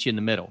 We'll meet you in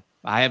the middle.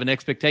 I have an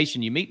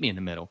expectation you meet me in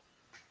the middle.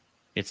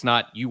 It's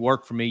not you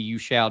work for me, you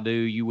shall do,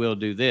 you will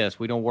do this.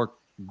 We don't work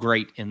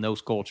great in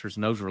those cultures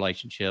and those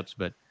relationships,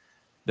 but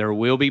there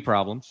will be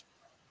problems,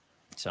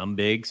 some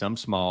big, some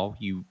small.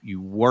 You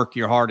work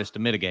your hardest to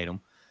mitigate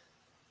them,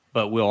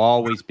 but we'll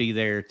always be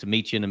there to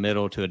meet you in the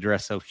middle to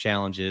address those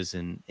challenges.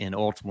 And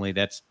ultimately,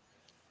 that's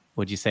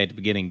what you say at the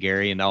beginning,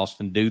 Gary and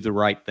Austin, do the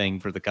right thing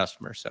for the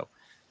customer. So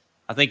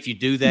I think if you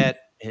do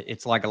that,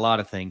 it's like a lot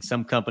of things.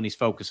 Some companies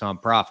focus on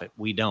profit.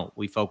 We don't.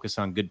 We focus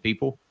on good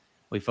people.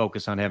 We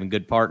focus on having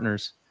good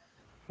partners.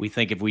 We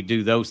think if we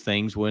do those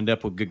things, we'll end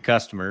up with good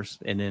customers,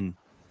 and then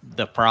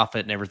the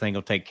profit and everything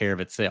will take care of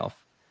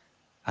itself.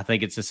 I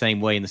think it's the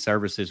same way in the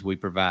services we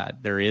provide.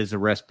 There is a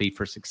recipe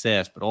for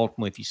success, but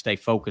ultimately, if you stay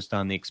focused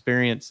on the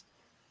experience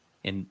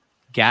and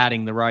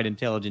guiding the right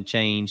intelligent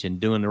change and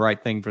doing the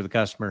right thing for the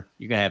customer,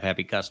 you're going to have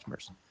happy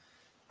customers.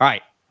 All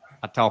right.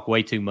 I talk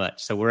way too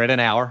much. So we're at an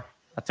hour.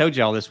 I told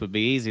you all this would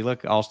be easy.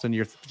 Look, Austin,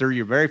 you're through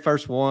your very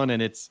first one,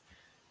 and it's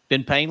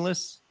been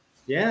painless.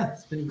 Yeah,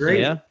 it's been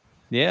great.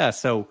 Yeah.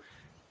 So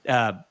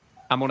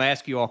I'm going to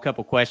ask you all a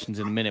couple questions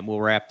in a minute.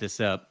 We'll wrap this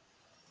up.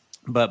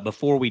 But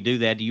before we do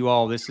that,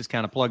 this is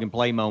kind of plug and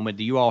play moment.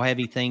 Do you all have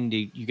anything?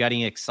 You got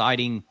any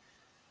exciting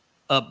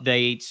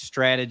updates,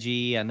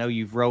 strategy? I know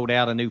you've rolled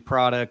out a new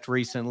product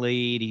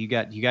recently. Do you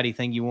got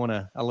anything you want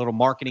a little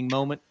marketing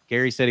moment?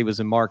 Gary said he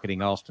was in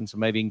marketing, Austin, so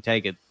maybe you can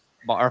take a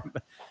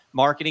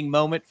marketing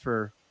moment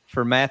for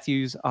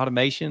Matthews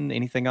Automation.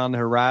 Anything on the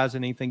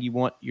horizon? Anything you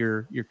want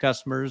your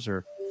customers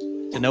or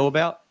to know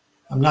about?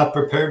 I'm not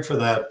prepared for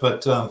that,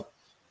 but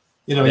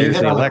you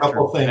hit on a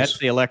couple things. That's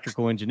the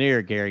electrical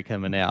engineer, Gary,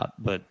 coming out.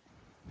 But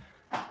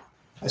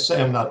I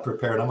say I'm not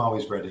prepared. I'm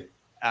always ready.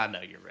 I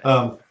know you're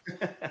ready.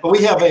 But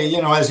we have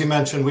as you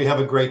mentioned, we have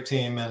a great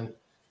team, and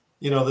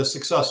the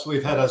success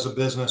we've had as a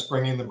business,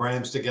 bringing the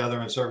brands together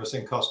and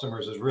servicing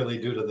customers, is really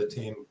due to the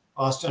team.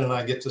 Austin and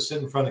I get to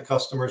sit in front of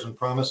customers and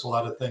promise a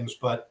lot of things,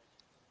 but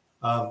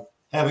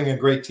having a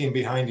great team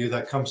behind you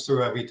that comes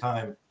through every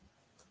time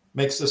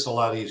makes this a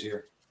lot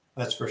easier.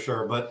 That's for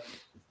sure. But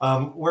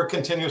we're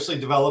continuously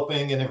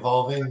developing and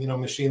evolving.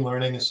 Machine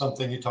learning is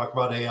something. You talk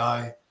about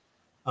AI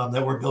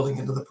that we're building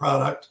into the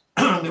product,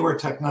 newer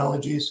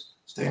technologies,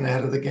 staying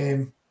ahead of the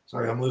game.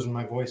 Sorry, I'm losing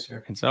my voice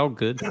here. It's all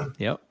good.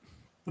 Yep.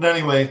 But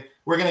anyway,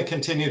 we're going to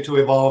continue to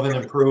evolve and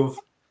improve.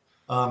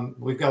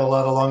 We've got a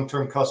lot of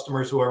long-term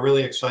customers who are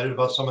really excited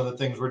about some of the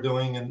things we're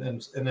doing,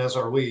 and as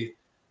are we,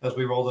 as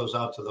we roll those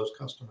out to those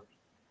customers.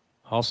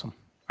 Awesome.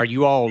 Are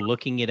you all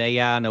looking at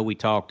AI? I know we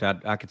talked.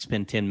 I could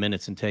spend 10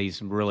 minutes and tell you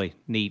some really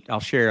neat.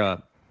 I'll share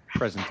a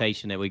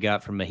presentation that we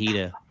got from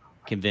Mahita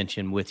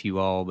convention with you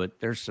all, but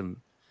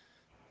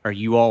are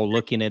you all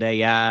looking at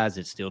AI? Is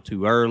it still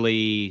too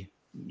early?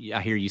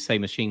 I hear you say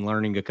machine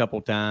learning a couple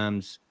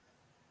times.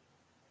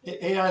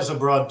 AI is a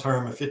broad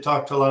term. If you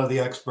talk to a lot of the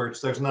experts,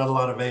 there's not a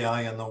lot of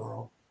AI in the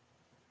world.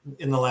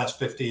 In the last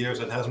 50 years,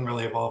 it hasn't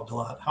really evolved a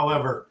lot.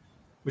 However,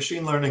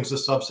 machine learning is a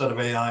subset of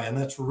AI, and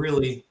that's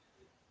really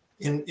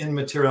in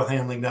material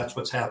handling. That's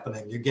what's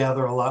happening. You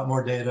gather a lot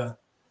more data,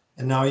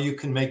 and now you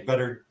can make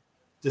better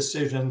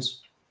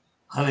decisions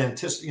on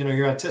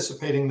you're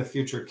anticipating the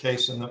future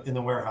case in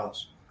the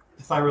warehouse.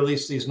 If I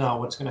release these now,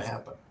 what's going to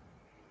happen?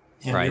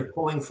 And right. You're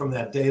pulling from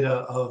that data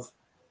of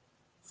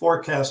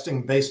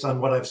forecasting based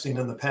on what I've seen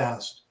in the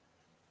past,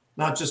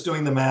 not just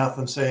doing the math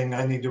and saying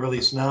I need to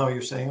release now.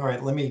 You're saying, all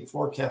right, let me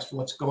forecast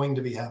what's going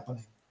to be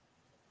happening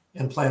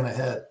and plan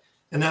ahead.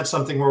 And that's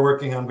something we're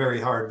working on very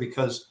hard,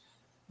 because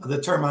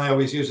the term I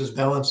always use is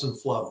balance and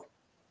flow,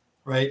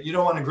 right? You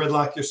don't want to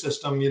gridlock your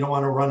system. You don't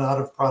want to run out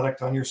of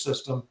product on your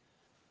system.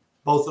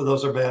 Both of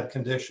those are bad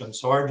conditions.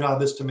 So our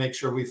job is to make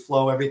sure we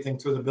flow everything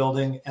through the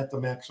building at the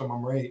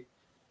maximum rate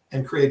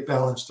and create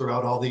balance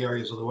throughout all the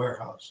areas of the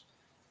warehouse.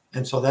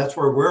 And so that's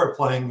where we're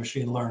applying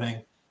machine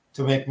learning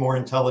to make more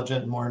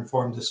intelligent and more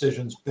informed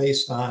decisions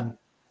based on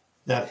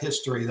that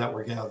history that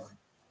we're gathering.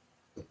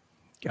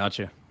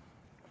 Gotcha.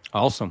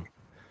 Awesome.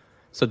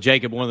 So,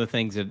 Jacob, one of the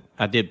things that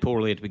I did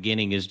poorly at the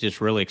beginning is just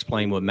really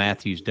explain what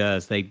Matthews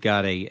does. They've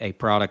got a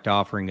product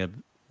offering, a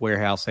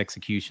warehouse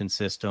execution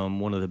system,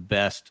 one of the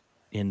best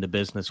in the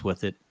business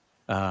with it,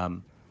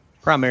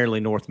 primarily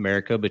North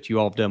America, but you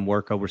all have done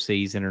work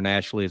overseas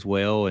internationally as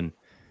well. And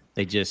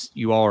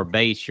you all are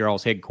based, your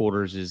all's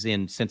headquarters is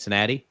in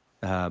Cincinnati,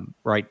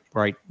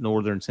 right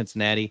northern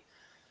Cincinnati.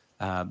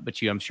 But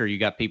I'm sure you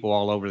got people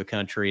all over the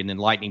country. And then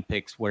Lightning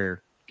Picks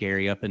where,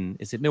 Gary, up in,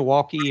 is it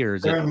Milwaukee or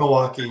is They're it in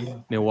Milwaukee? Yeah.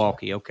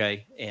 Milwaukee?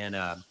 Okay. And,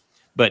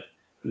 but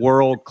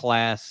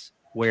world-class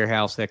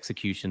warehouse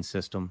execution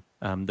system.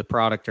 The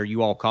product, are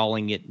you all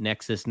calling it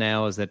Nexus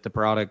now? Is that the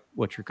product,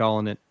 what you're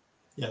calling it?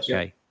 Yes.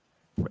 Okay.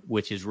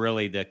 Which is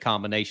really the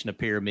combination of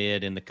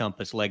Pyramid and the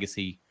Compass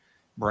Legacy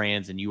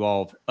brands. And you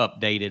all have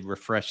updated,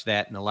 refreshed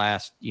that in the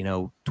last,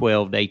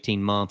 12 to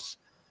 18 months,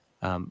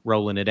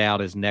 rolling it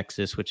out as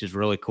Nexus, which is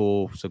really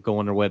cool. So go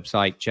on their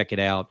website, check it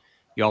out.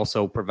 You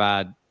also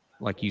provide,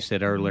 like you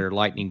said earlier,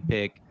 Lightning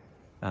Pick,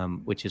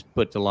 which is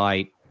pick to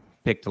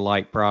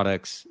light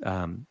products,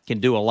 can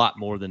do a lot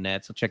more than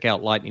that. So check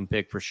out Lightning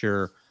Pick for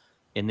sure.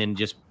 And then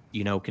just,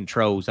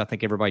 controls. I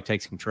think everybody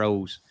takes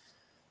controls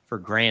for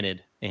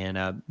granted.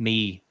 And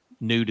me,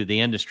 new to the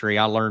industry,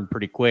 I learned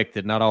pretty quick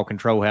that not all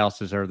control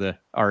houses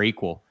are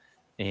equal.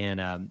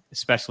 And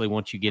especially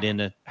once you get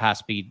into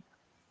high-speed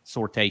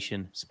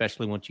sortation,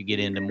 especially once you get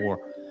into more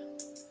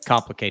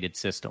complicated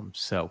systems.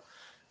 So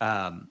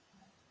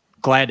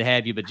glad to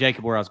have you. But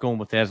Jacob, where I was going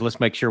with that is let's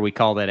make sure we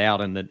call that out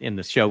in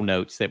the show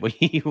notes that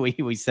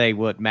we say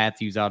what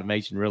Matthews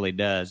Automation really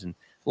does. And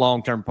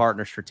long-term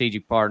partner,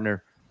 strategic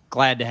partner,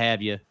 glad to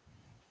have you.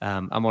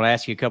 I'm going to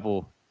ask you a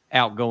couple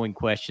outgoing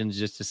questions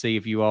just to see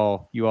if you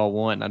all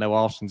want. I know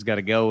Austin's got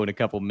to go in a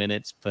couple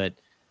minutes, but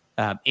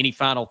any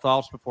final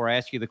thoughts before I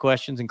ask you the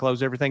questions and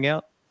close everything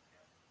out?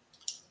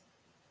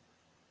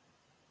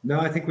 No,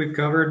 I think we've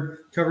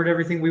covered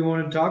everything we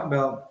wanted to talk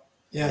about.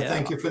 Yeah.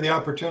 Thank you for the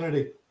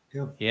opportunity.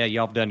 Yeah,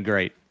 y'all have done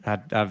great.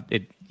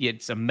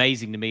 It's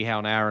amazing to me how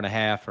an hour and a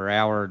half or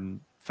hour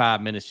and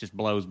 5 minutes just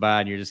blows by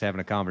and you're just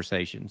having a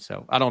conversation.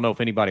 So I don't know if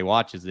anybody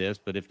watches this,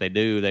 but if they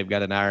do, they've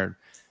got an hour and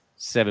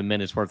 7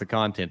 minutes worth of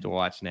content to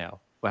watch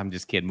now. Well, I'm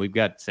just kidding. We've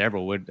got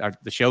several.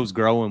 The show's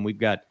growing. We've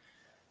got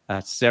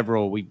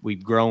several.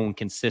 We've grown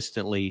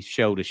consistently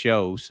show to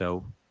show.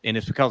 So, and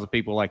it's because of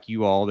people like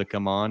you all that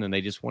come on and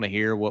they just want to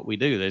hear what we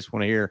do. They just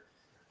want to hear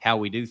how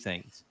we do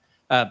things.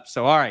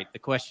 So, all right, the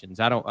questions.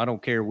 I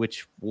don't care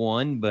which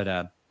one,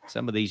 but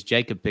some of these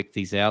Jacob picked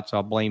these out, so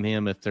I'll blame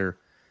him if they're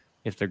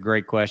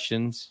great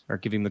questions, or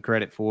give him the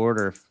credit for it,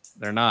 or if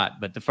they're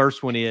not. But the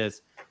first one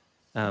is,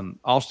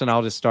 Austin,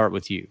 I'll just start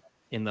with you.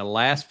 In the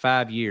last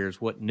 5 years,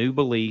 what new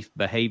belief,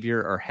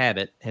 behavior, or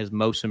habit has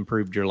most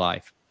improved your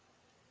life?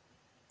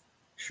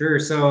 Sure.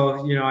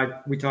 So,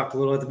 we talked a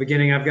little at the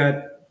beginning. I've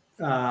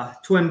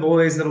got twin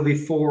boys that'll be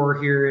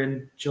 4 here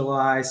in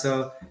July.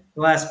 So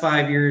the last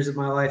 5 years of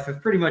my life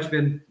have pretty much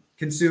been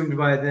consumed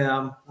by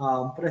them.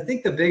 But I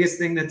think the biggest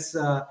thing that's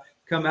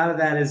come out of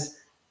that is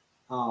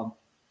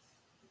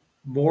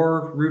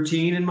more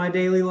routine in my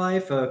daily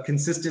life, a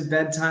consistent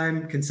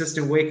bedtime,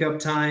 consistent wake up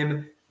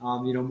time,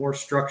 more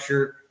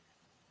structure.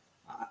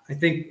 I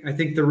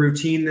think the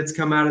routine that's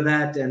come out of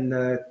that, and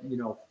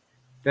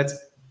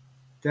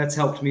that's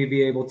helped me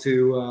be able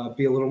to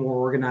be a little more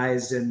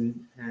organized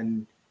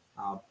and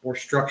more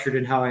structured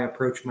in how I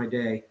approach my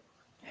day.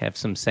 Have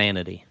some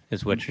sanity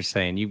is what you're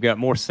saying. You've got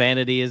more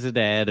sanity as a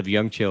dad of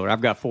young children.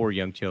 I've got 4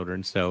 young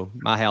children, so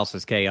my house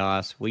is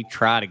chaos. We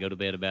try to go to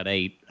bed about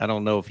 8. I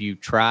don't know if you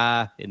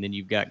try, and then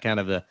you've got kind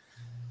of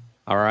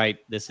all right,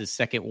 this is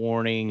second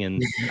warning.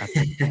 And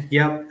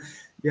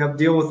Yep.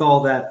 Deal with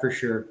all that for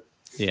sure.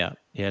 Yeah,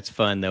 it's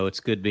fun, though. It's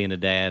good being a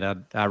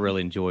dad. I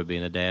really enjoy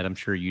being a dad. I'm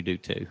sure you do,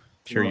 too.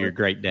 I'm sure you're a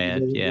great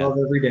dad. Yeah. Love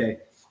every day.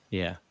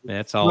 Yeah,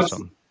 that's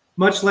awesome.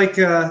 Much like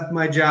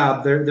my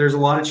job, there's a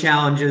lot of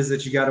challenges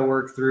that you got to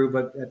work through,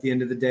 but at the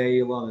end of the day,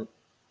 you love it.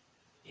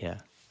 Yeah.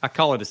 I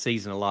call it a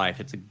season of life.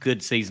 It's a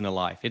good season of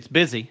life. It's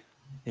busy.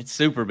 It's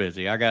super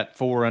busy. I got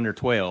 4 under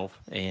 12,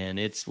 and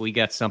we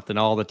got something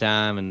all the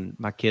time, and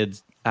my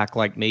kids act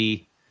like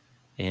me,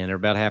 and they're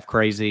about half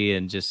crazy,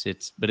 and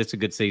but it's a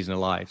good season of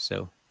life,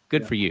 so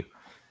good for you.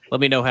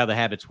 Let me know how the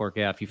habits work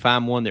out. If you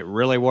find one that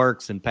really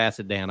works, and pass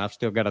it down. I've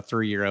still got a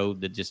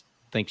 3-year-old that just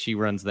thinks she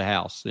runs the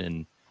house,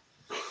 and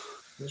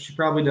she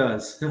probably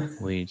does.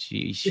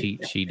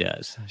 She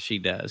does. She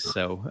does.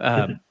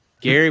 So,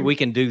 Gary, we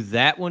can do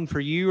that one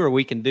for you, or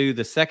we can do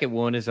the second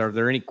one. Are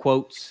there any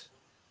quotes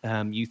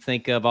you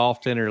think of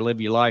often or live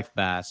your life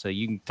by? So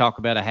you can talk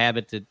about a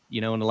habit that,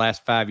 in the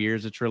last 5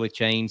 years that's really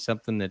changed,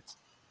 something that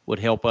would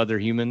help other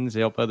humans,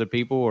 help other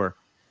people, or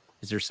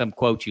is there some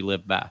quote you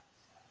live by?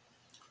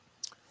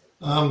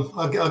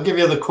 I'll give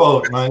you the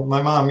quote. My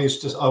mom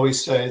used to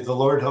always say, "The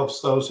Lord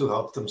helps those who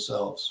help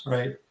themselves,"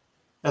 right?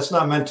 That's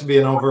not meant to be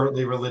an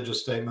overtly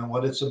religious statement.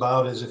 What it's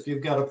about is, if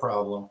you've got a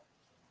problem,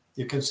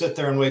 you can sit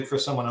there and wait for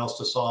someone else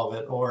to solve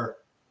it, or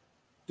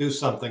do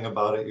something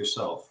about it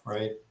yourself,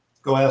 right?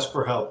 Go ask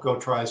for help, go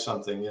try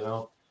something,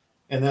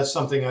 And that's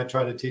something I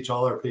try to teach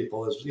all our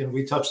people is,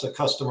 we touch the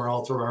customer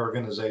all through our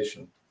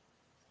organization.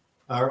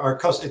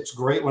 It's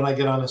great when I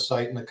get on a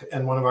site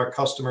and one of our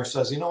customers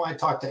says, I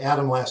talked to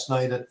Adam last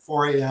night at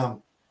 4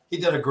 a.m. He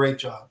did a great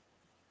job.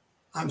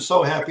 I'm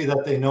so happy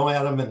that they know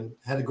Adam and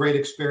had a great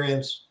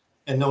experience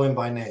and know him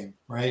by name,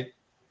 right?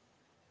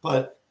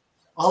 But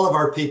all of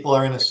our people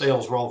are in a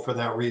sales role for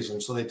that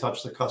reason. So they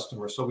touch the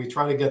customer. So we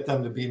try to get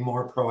them to be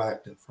more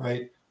proactive,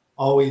 right?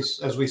 Always,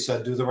 as we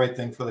said, do the right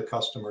thing for the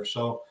customer.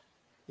 So,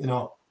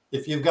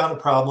 if you've got a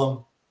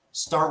problem,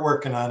 start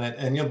working on it,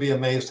 and you'll be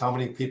amazed how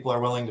many people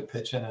are willing to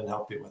pitch in and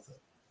help you with it.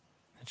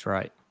 That's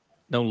right.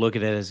 Don't look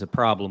at it as a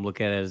problem.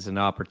 Look at it as an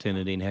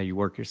opportunity and how you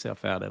work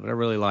yourself out of it. I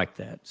really like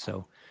that.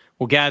 So,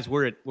 well, guys,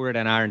 we're at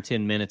an hour and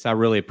 10 minutes. I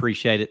really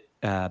appreciate it.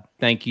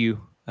 Thank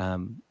you.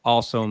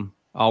 Awesome.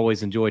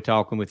 Always enjoy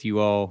talking with you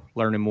all,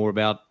 learning more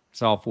about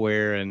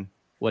software and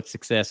what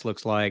success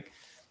looks like.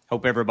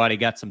 Hope everybody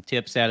got some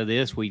tips out of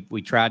this.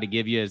 We tried to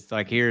give you, it's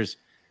like,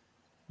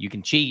 you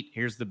can cheat.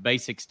 Here's the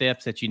basic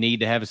steps that you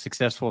need to have a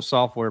successful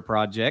software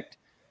project.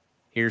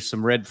 Here's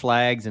some red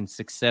flags and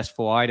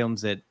successful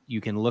items that you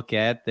can look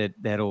at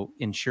that'll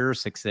ensure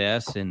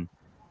success. And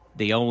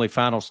the only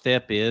final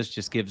step is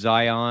just give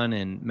Zion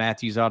and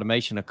Matthews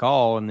Automation a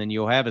call, and then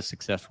you'll have a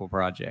successful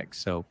project.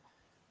 So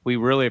we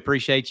really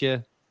appreciate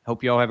you.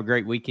 Hope you all have a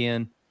great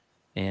weekend.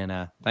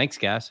 And thanks,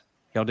 guys.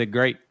 Y'all did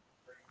great.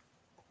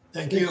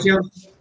 Thank you.